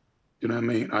sorrow. You know what I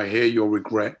mean? I hear your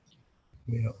regret.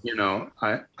 Yeah. You know,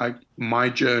 my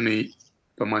journey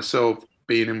for myself,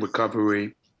 being in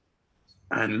recovery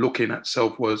and looking at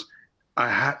self, was I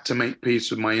had to make peace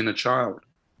with my inner child.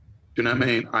 Do you know what I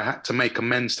mean? I had to make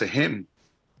amends to him.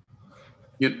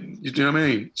 You know what I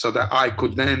mean? So that I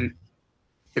could then,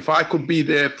 if I could be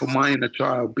there for my inner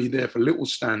child, be there for little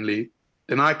Stanley,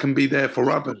 then I can be there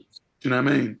for others. Do you know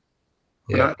what I mean?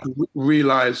 Yeah. But I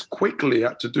realized quickly I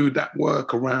had to do that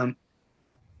work around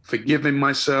forgiving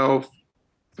myself,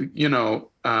 you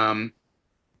know,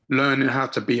 learning how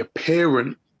to be a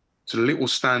parent to little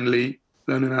Stanley,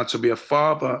 learning how to be a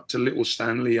father to little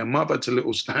Stanley, a mother to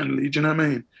little Stanley. Do you know what I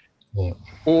mean? Yeah.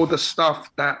 All the stuff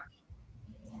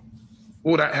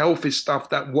all that healthy stuff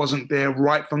that wasn't there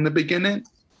right from the beginning. Do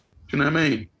you know what I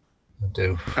mean? I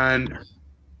do. And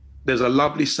there's a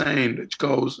lovely saying that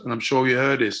goes, and I'm sure you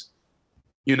heard this,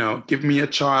 you know, give me a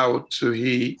child till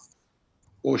he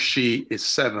or she is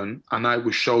 7, and I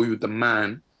will show you the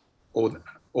man or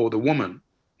the woman.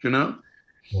 You know?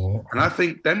 Yeah. And I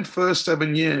think them first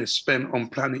 7 years spent on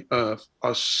planet Earth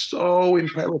are so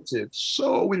imperative,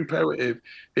 so imperative.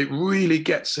 It really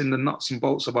gets in the nuts and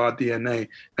bolts of our DNA.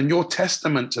 And you're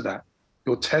testament to that.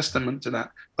 You're testament to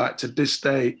that. Like to this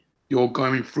day, you're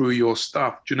going through your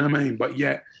stuff. Do you know what I mean? But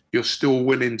yet you're still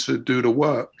willing to do the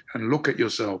work and look at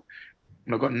yourself.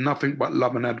 And I've got nothing but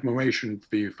love and admiration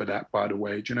for you for that, by the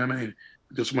way. Do you know what I mean?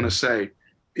 I just want to say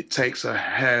it takes a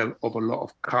hell of a lot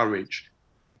of courage.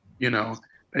 You know,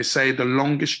 they say the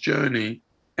longest journey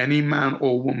any man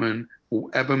or woman will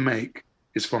ever make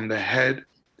is from the head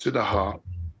to the heart.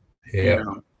 Yeah. You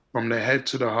know, from the head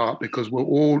to the heart, because we're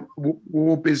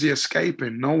all busy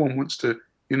escaping. No one wants to,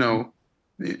 no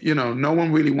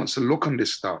one really wants to look on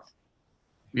this stuff.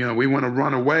 You know, we want to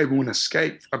run away. We want to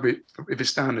escape. If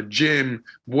it's down to gym,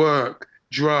 work,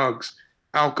 drugs,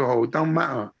 alcohol, don't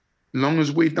matter. Long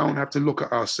as we don't have to look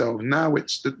at ourselves. Now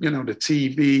it's the, the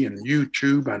TV and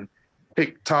YouTube and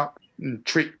TikTok and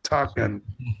TikTok and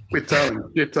Twitter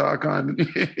and Twitter.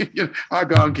 I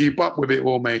can't keep up with it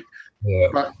all, mate. Yeah.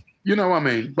 But you know what I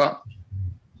mean? But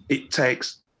it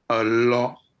takes a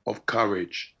lot of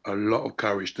courage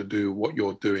to do what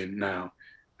you're doing now,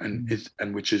 and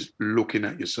which is looking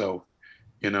at yourself,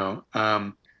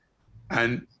 and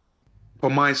for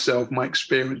myself, my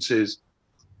experiences,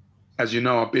 as you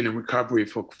know, I've been in recovery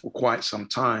for quite some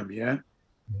time. Yeah.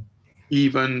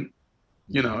 Even,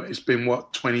 it's been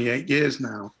 28 years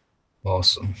now.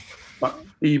 Awesome. But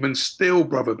even still,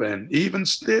 brother Ben, even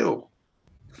still,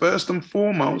 first and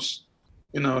foremost,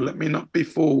 let me not be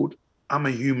fooled. I'm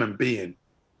a human being.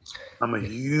 I'm a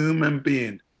human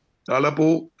being.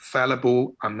 Gullible,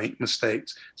 fallible, I make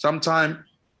mistakes. Sometimes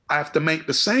I have to make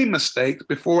the same mistakes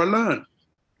before I learn.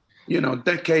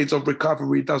 Decades of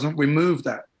recovery doesn't remove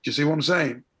that. Do you see what I'm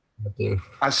saying? I do.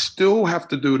 I still have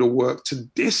to do the work to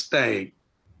this day.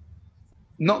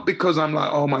 Not because I'm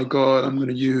like, oh my God, I'm going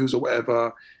to use or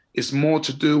whatever. It's more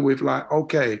to do with like,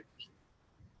 okay,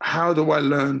 how do I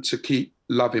learn to keep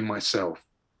loving myself?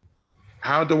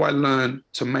 How do I learn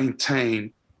to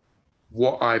maintain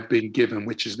what I've been given,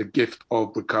 which is the gift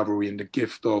of recovery and the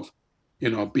gift of,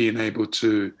 being able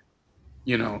to,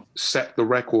 set the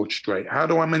record straight? How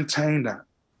do I maintain that?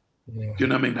 Yeah. Do you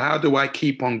know what I mean? How do I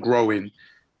keep on growing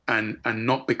and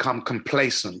not become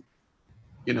complacent?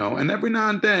 And every now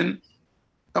and then,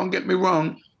 don't get me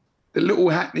wrong, the little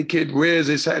Hackney kid rears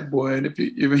his head, boy. And if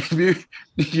you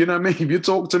you know what I mean? If you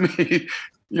talk to me,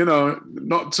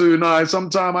 not too nice,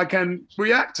 sometimes I can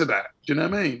react to that. Do you know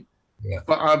what I mean? Yeah.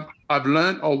 But I've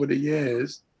learned over the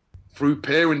years through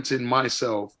parenting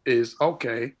myself is,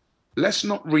 okay, let's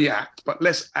not react, but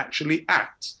let's actually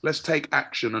act. Let's take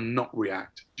action and not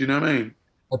react. Do you know what I mean?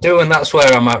 I do, and that's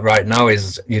where I'm at right now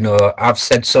is, I've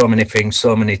said so many things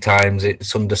so many times,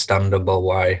 it's understandable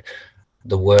why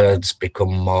the words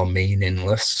become more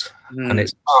meaningless. And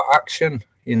it's about action.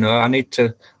 I need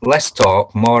to less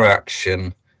talk, more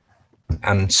action,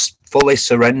 and fully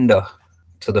surrender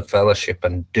to the fellowship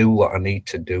and do what I need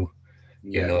to do.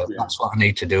 That's what I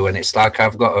need to do. And it's like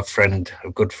I've got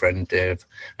a good friend, Dave,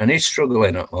 and he's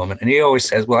struggling at the moment. And he always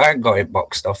says, well, I ain't got it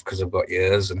boxed off because I've got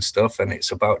years and stuff. And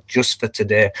it's about just for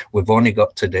today. We've only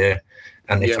got today.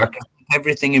 And if I can do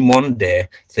everything in one day,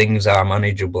 things are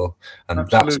manageable. And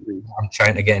Absolutely. That's what I'm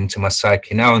trying to get into my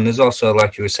psyche now. And there's also,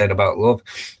 like you were saying about love,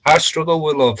 I struggle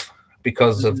with love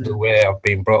because of the way I've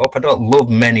been brought up. I don't love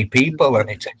many people, and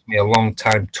it takes me a long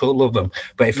time to love them.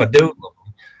 But if I do love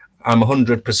them, I'm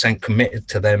 100% committed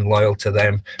to them, loyal to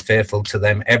them, faithful to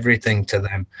them, everything to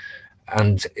them.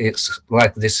 And it's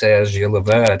like they say, as you'll have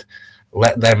heard,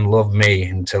 let them love me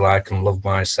until I can love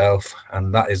myself.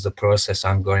 And that is the process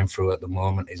I'm going through at the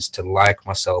moment, is to like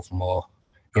myself more.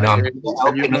 I'm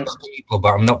helping other people,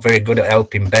 but I'm not very good at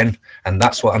helping Ben. And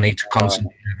that's what I need to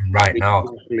concentrate on right now.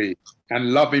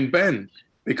 And loving Ben,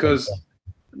 because,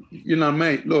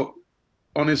 mate, look,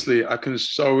 honestly, I can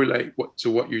so relate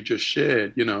to what you just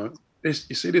shared. You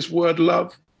see this word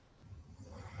love?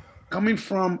 Coming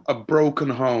from a broken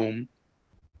home,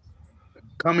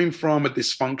 coming from a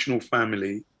dysfunctional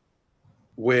family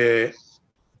where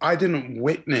I didn't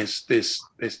witness this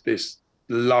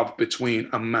love between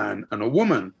a man and a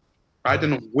woman. I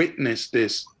didn't witness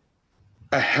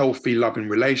a healthy, loving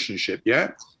relationship,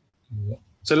 yeah?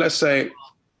 So let's say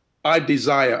I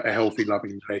desire a healthy,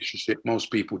 loving relationship.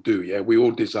 Most people do, yeah? We all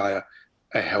desire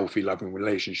a healthy, loving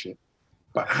relationship.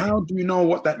 But how do you know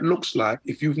what that looks like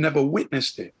if you've never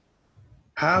witnessed it?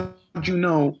 How do you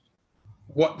know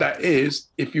what that is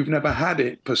if you've never had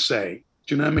it, per se?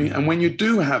 Do you know what I mean? And when you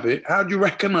do have it, how do you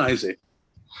recognize it?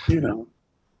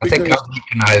 I think I've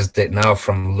recognized it now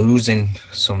from losing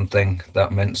something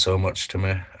that meant so much to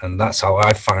me. And that's how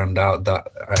I found out that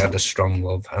I had a strong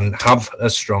love and have a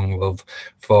strong love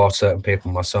for certain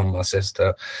people, my son, my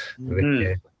sister,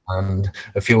 Vicky, and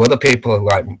a few other people.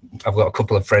 Like, I've got a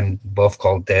couple of friends, both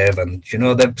called Dave, and,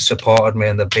 they've supported me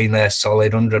and they've been there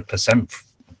solid 100%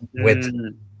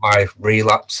 with my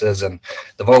relapses, and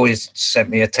they've always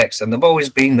sent me a text, and they've always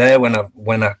been there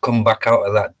when I come back out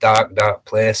of that dark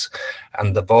place,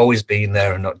 and they've always been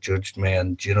there and not judged me.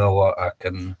 And you know what, I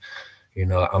can,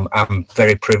 I'm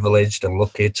very privileged and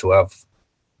lucky to have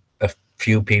a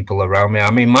few people around me.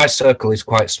 I mean, my circle is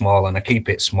quite small, and I keep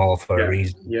it small for a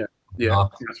reason.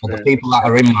 But the people that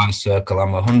are in my circle,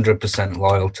 I'm 100%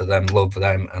 loyal to them, love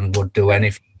them, and would do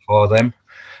anything for them.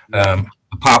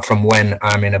 Apart from when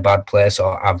I'm in a bad place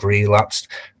or I've relapsed,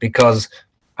 because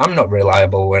I'm not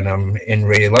reliable when I'm in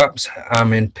relapse.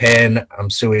 I'm in pain, I'm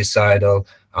suicidal,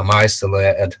 I'm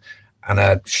isolated, and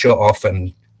I shut off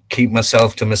and keep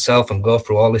myself to myself and go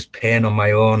through all this pain on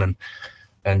my own,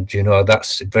 and you know,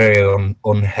 that's very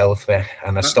unhealthy.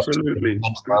 And I stopped taking Absolutely,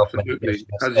 mental health absolutely. medication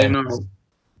the As you same know, time.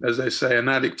 as they say, an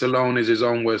addict alone is his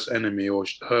own worst enemy, or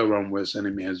her own worst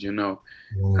enemy, as you know.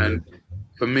 And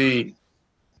for me,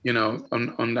 you know,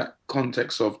 on that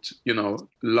context of, you know,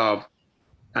 love,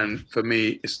 and for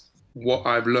me, it's what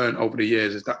I've learned over the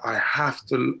years is that I have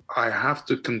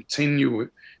to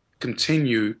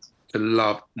continue to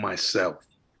love myself so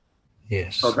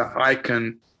Yes. that I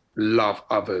can love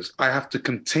others. I have to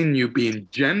continue being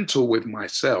gentle with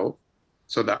myself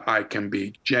so that I can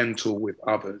be gentle with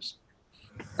others.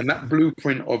 And that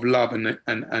blueprint of love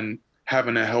and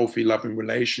having a healthy, loving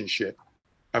relationship,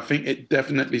 I think it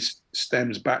definitely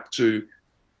stems back to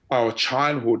our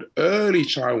childhood, early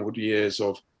childhood years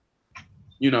of,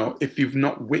 you know, if you've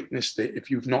not witnessed it,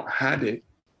 if you've not had it,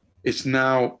 it's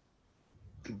now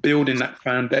building that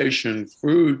foundation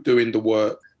through doing the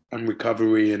work and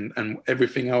recovery and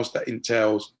everything else that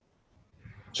entails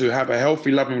to have a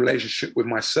healthy, loving relationship with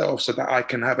myself so that I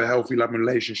can have a healthy, loving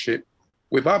relationship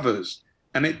with others.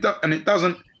 And it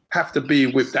doesn't have to be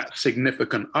with that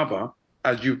significant other,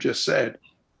 as you've just said.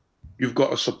 You've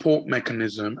got a support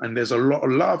mechanism, and there's a lot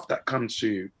of love that comes to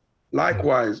you.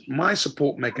 Likewise, my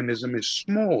support mechanism is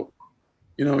small.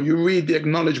 You know, you read the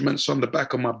acknowledgements on the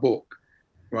back of my book,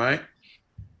 right?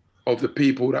 Of the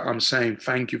people that I'm saying,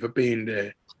 thank you for being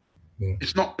there. Yeah.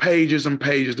 It's not pages and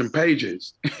pages and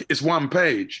pages. It's one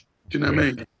page. Do you know what I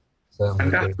mean? And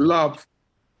Certainly that's do. love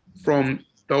from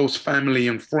those family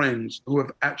and friends who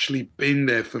have actually been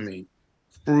there for me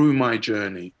through my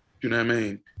journey. Do you know what I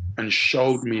mean? And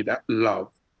showed me that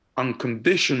love,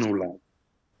 unconditional love.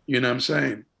 You know what I'm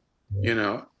saying? You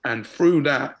know, and through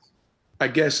that, I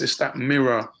guess it's that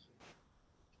mirror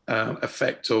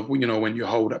effect of, you know, when you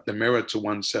hold up the mirror to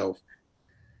oneself,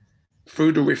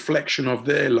 through the reflection of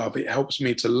their love, it helps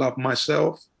me to love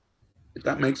myself, if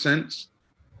that makes sense.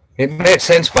 It makes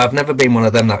sense, but I've never been one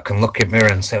of them that can look in the mirror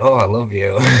and say, "Oh, I love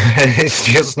you." It's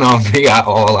just not me at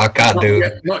all. I can't do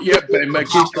that. Not yet, Ben, but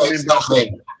keep coming back, brother.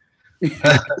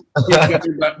 Keep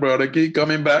coming back, brother. Keep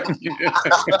coming back.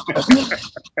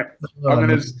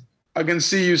 I can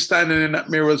see you standing in that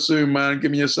mirror soon, man,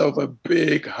 giving yourself a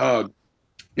big hug.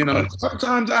 You know,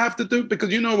 sometimes I have to do, because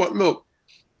you know what? Look,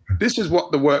 this is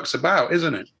what the work's about,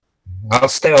 isn't it? I'll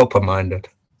stay open-minded.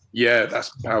 Yeah, that's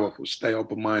powerful. Stay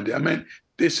open-minded. I mean,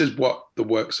 this is what the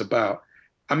work's about.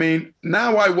 I mean,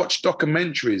 now I watch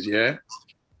documentaries, yeah,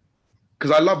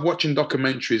 because I love watching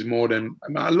documentaries more than, I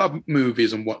mean, I love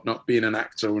movies and whatnot, being an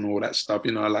actor and all that stuff.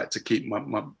 You know, I like to keep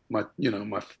my you know,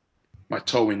 my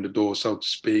toe in the door, so to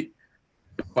speak.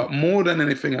 But more than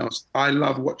anything else, I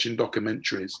love watching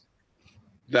documentaries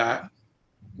that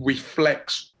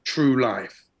reflects true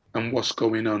life and what's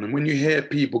going on. And when you hear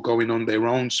people going on their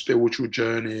own spiritual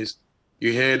journeys,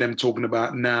 you hear them talking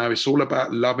about, now it's all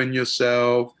about loving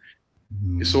yourself.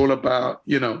 It's all about,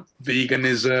 you know,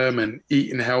 veganism and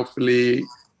eating healthily.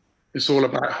 It's all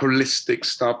about holistic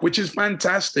stuff, which is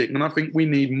fantastic. And I think we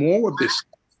need more of this,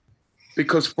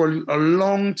 because for a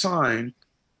long time,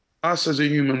 us as a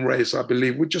human race, I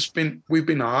believe we've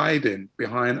been hiding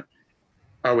behind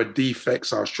our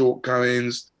defects, our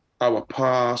shortcomings, our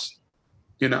past,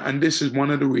 you know, and this is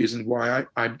one of the reasons why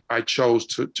I chose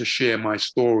to share my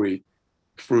story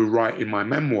through writing my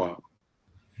memoir,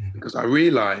 because I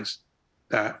realized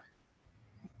that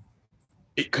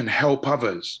it can help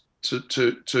others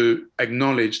to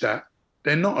acknowledge that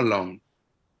they're not alone.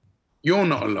 You're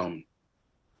not alone.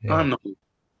 Yeah. I'm not.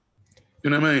 You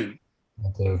know what I mean? I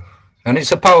do. And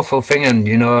it's a powerful thing. And,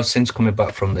 you know, since coming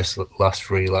back from this last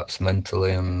relapse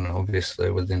mentally and obviously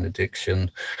within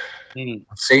addiction, I've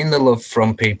seen the love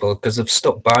from people because they've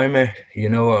stuck by me, you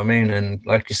know what I mean? And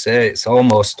like you say, it's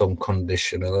almost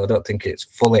unconditional. I don't think it's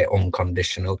fully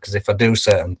unconditional, because if I do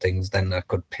certain things, then I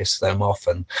could piss them off,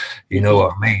 and you know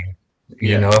what I mean?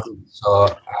 You know,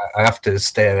 so I have to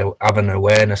have an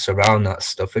awareness around that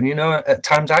stuff. And, you know, at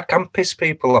times I can piss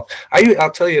people off.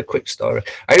 I'll tell you a quick story.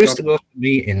 I used to go to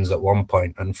meetings at one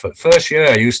point, and for the first year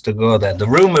I used to go there, the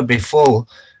room would be full,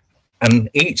 and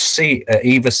each seat at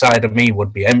either side of me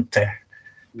would be empty,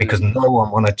 because no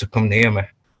one wanted to come near me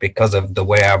because of the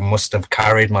way I must have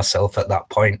carried myself at that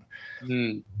point.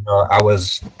 You know, I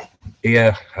was,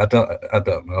 yeah, I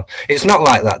don't know. It's not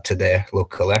like that today,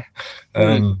 luckily.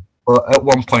 But at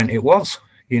one point it was,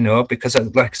 you know, because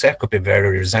like I say, I could be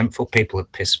very resentful. People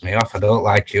would piss me off. I don't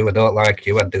like you. I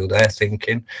do their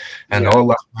thinking and all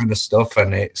that kind of stuff.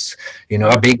 And it's, you know,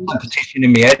 I'd be in competition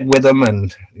in my head with them,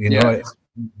 and, you know, it's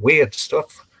weird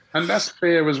stuff. And that's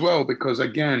fair as well, because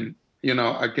again, you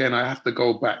know, again, I have to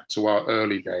go back to our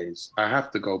early days. I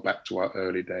have to go back to our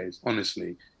early days,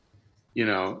 honestly. You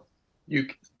know, you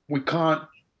we can't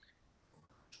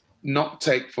not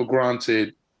take for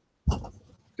granted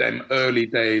them early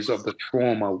days of the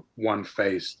trauma one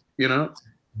faced, you know?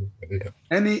 Yeah.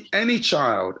 Any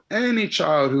child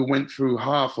who went through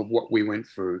half of what we went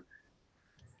through,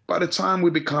 by the time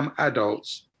we become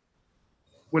adults,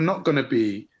 we're not going to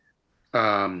be,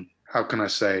 how can I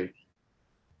say,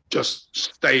 just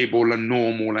stable and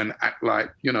normal and act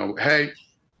like, you know, hey,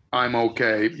 I'm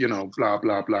okay, you know, blah,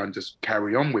 blah, blah, and just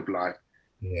carry on with life.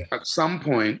 Yeah. At some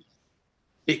point,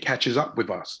 it catches up with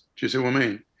us. Do you see what I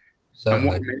mean? And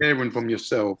what Certainly. I'm hearing from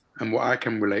yourself and what I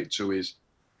can relate to is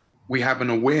we have an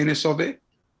awareness of it.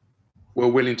 We're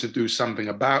willing to do something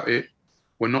about it.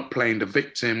 We're not playing the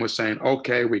victim. We're saying,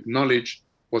 okay, we acknowledge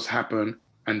what's happened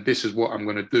and this is what I'm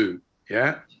going to do.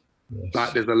 Yeah. Yes.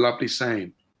 Like there's a lovely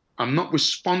saying, I'm not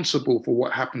responsible for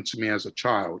what happened to me as a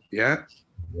child. Yeah.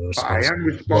 But I am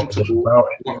responsible for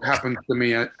what happened to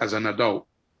me as an adult.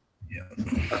 Yeah.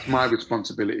 That's my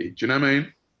responsibility. Do you know what I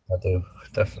mean? I do,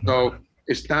 definitely. So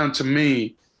it's down to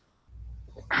me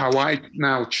how I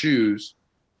now choose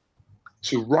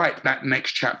to write that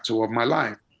next chapter of my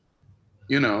life.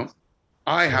 You know,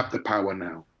 I have the power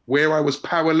now. Where I was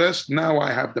powerless, now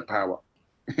I have the power.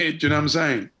 Do you know what I'm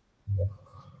saying? Yeah.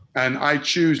 And I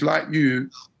choose, like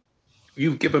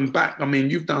you've given back. I mean,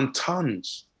 you've done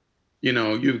tons. You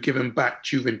know, you've given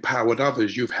back, you've empowered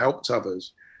others, you've helped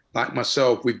others. Like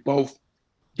myself, we've both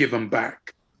given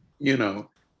back, you know,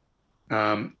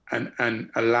 and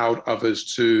allowed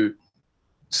others to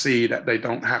see that they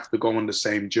don't have to go on the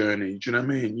same journey. Do you know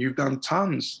what I mean? You've done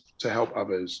tons to help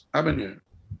others, haven't you?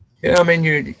 Yeah, I mean,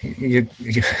 you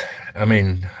I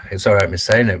mean, it's all right me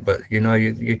saying it, but you know,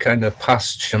 you kind of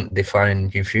past shouldn't define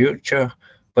your future.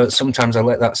 But sometimes I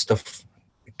let that stuff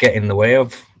get in the way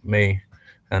of me,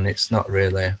 and it's not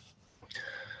really.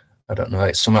 I don't know.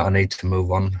 It's something I need to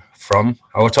move on from.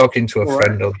 I was talking to a All right.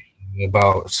 friend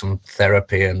about some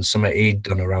therapy and something he'd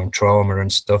done around trauma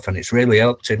and stuff, and it's really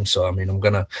helped him. So, I mean, I'm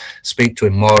gonna speak to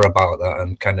him more about that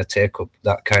and kind of take up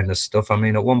that kind of stuff. I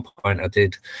mean, at one point, I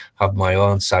did have my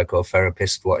own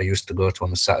psychotherapist, what I used to go to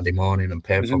on a Saturday morning and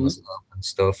pay for Mm-hmm. myself and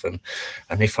stuff. And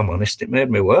if I'm honest, it made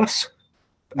me worse.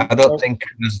 I don't think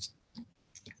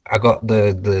I got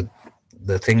the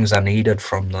things I needed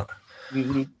from that.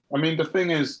 Mm-hmm. I mean, the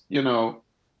thing is, you know,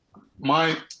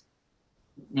 my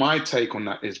my take on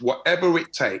that is whatever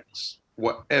it takes,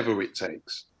 whatever it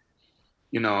takes.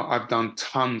 You know, I've done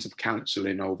tons of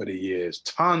counseling over the years,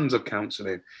 tons of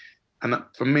counseling. And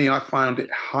for me, I found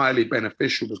it highly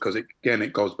beneficial because, again,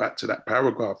 it goes back to that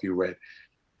paragraph you read.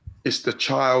 It's the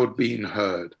child being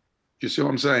heard. Do you see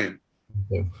what I'm saying?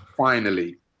 Yeah.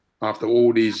 Finally, after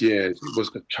all these years, it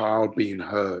was the child being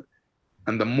heard.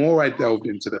 And the more I delved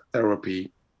into the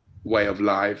therapy way of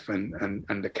life and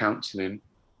the counseling,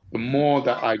 the more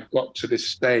that I got to this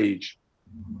stage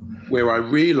where I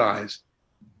realized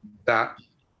that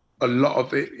a lot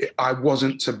of it, I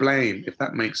wasn't to blame, if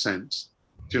that makes sense.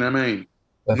 Do you know what I mean?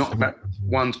 Not Definitely. that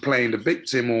one's playing the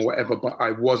victim or whatever, but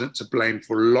I wasn't to blame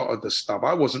for a lot of the stuff.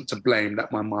 I wasn't to blame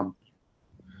that my mum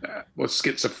was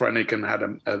schizophrenic and had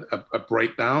a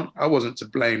breakdown. I wasn't to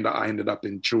blame that I ended up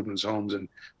in children's homes and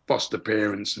foster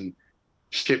parents and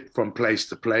shipped from place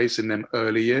to place in them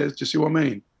early years. Do you see what I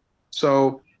mean?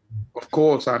 So, of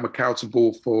course, I'm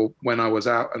accountable for when I was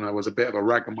out and I was a bit of a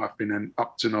ragamuffin and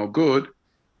up to no good.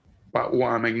 But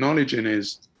what I'm acknowledging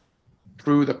is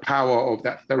through the power of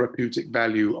that therapeutic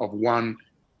value of one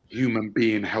human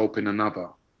being helping another.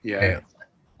 Yeah.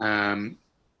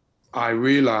 I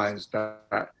realized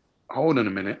that, hold on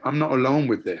a minute, I'm not alone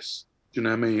with this. Do you know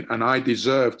what I mean? And I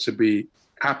deserve to be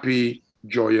happy,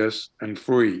 joyous, and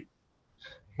free.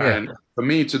 Yeah. And for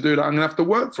me to do that, I'm going to have to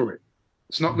work for it.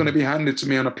 It's not going to be handed to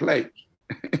me on a plate,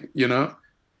 you know?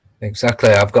 Exactly.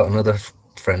 I've got another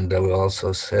friend who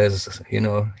also says, you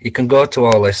know, you can go to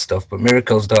all this stuff, but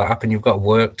miracles don't happen. You've got to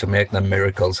work to make them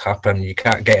miracles happen. You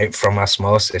can't get it from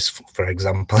osmosis, for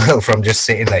example, from just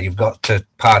sitting there. You've got to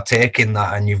partake in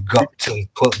that, and you've got to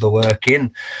put the work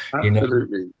in.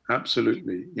 Absolutely, You know.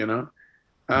 absolutely, you know?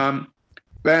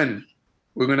 Ben,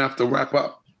 we're going to have to wrap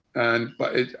up,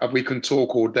 but we can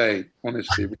talk all day.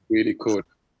 Honestly, we really could.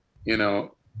 You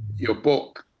know, your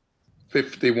book,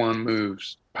 51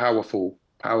 Moves, powerful,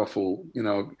 powerful. You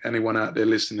know, anyone out there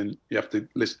listening, you have to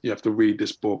listen. You have to read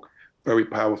this book. Very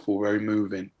powerful, very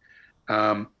moving.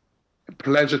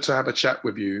 Pleasure to have a chat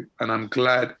with you, and I'm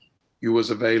glad you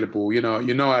was available. You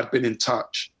know, I've been in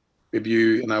touch with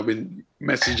you, and I've been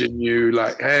messaging you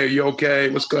like, "Hey, you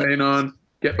okay? What's going on?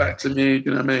 Get back to me."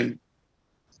 You know what I mean?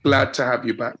 Glad to have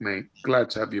you back, mate. Glad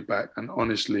to have you back. And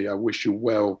honestly, I wish you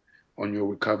well on your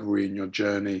recovery and your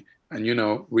journey. And, you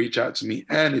know, reach out to me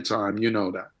anytime, you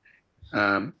know that.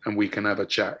 And we can have a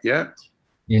chat, yeah?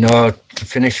 You know, to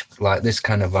finish like this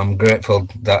kind of, I'm grateful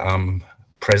that I'm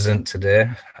present today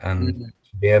and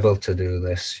be able to do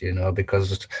this, you know,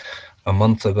 because a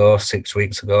month ago, 6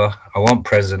 weeks ago, I wasn't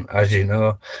present, as you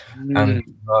know, and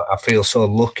I feel so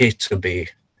lucky to be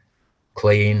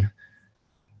clean,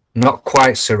 not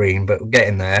quite serene, but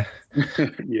getting there.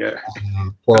 Yeah.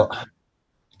 But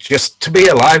just to be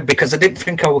alive, because I didn't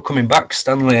think I was coming back,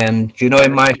 Stanley. And you know,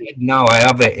 in my head now, I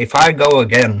have it. If I go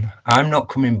again, I'm not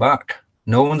coming back.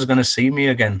 No one's going to see me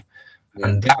again. Yeah,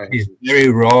 and that is very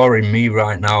raw in me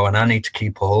right now. And I need to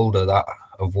keep a hold of that,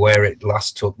 of where it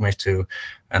last took me to.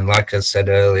 And like I said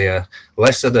earlier,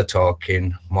 less of the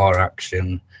talking, more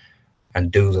action,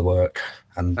 and do the work.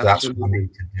 And that's what I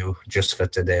need to do just for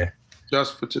today.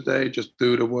 Just for today, just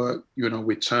do the work. You know,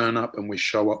 we turn up and we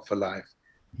show up for life.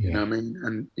 You know what I mean?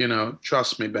 And, you know,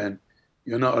 trust me, Ben,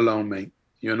 you're not alone, mate.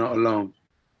 You're not alone.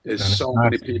 There's so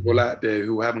many people out there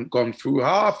who haven't gone through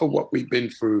half of what we've been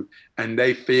through, and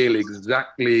they feel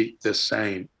exactly the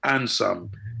same, and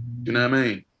some. You know what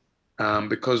I mean?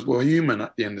 Because we're human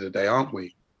at the end of the day, aren't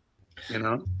we? You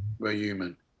know, we're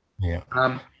human. Yeah.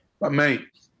 But mate,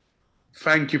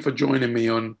 thank you for joining me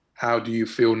on How Do You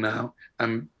Feel Now?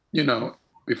 And, you know,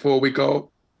 before we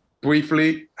go,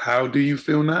 briefly, how do you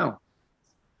feel now?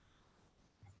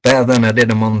 Better than I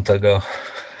did a month ago.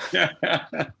 Yeah.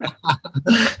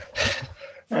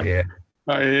 Yeah.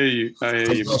 I hear you.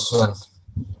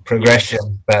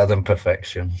 Progression better than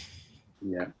perfection.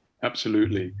 Yeah,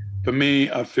 absolutely. For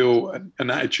me, I feel an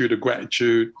attitude of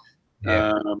gratitude.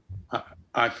 Yeah.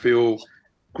 I feel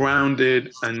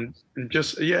grounded and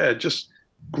just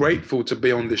grateful to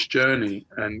be on this journey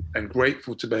and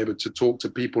grateful to be able to talk to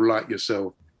people like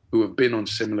yourself who have been on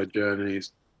similar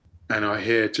journeys and are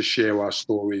here to share our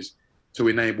stories, to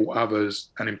enable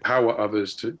others and empower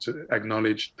others to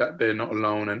acknowledge that they're not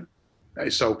alone and that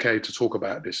it's okay to talk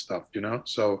about this stuff, you know?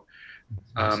 So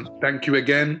thank you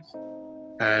again,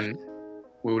 and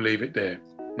we'll leave it there.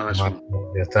 Nice one.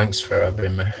 Yeah, thanks for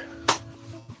having me.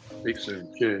 Speak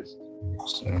soon. Cheers.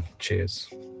 Cheers.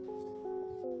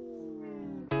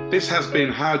 This has been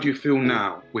How Do You Feel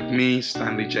Now with me,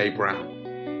 Stanley J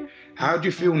Browne. How Do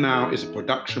You Feel Now is a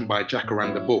production by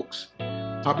Jacaranda Books,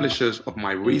 publishers of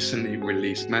my recently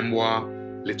released memoir,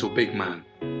 Little Big Man,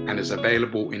 and is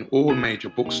available in all major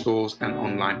bookstores and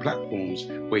online platforms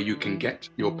where you can get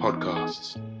your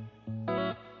podcasts.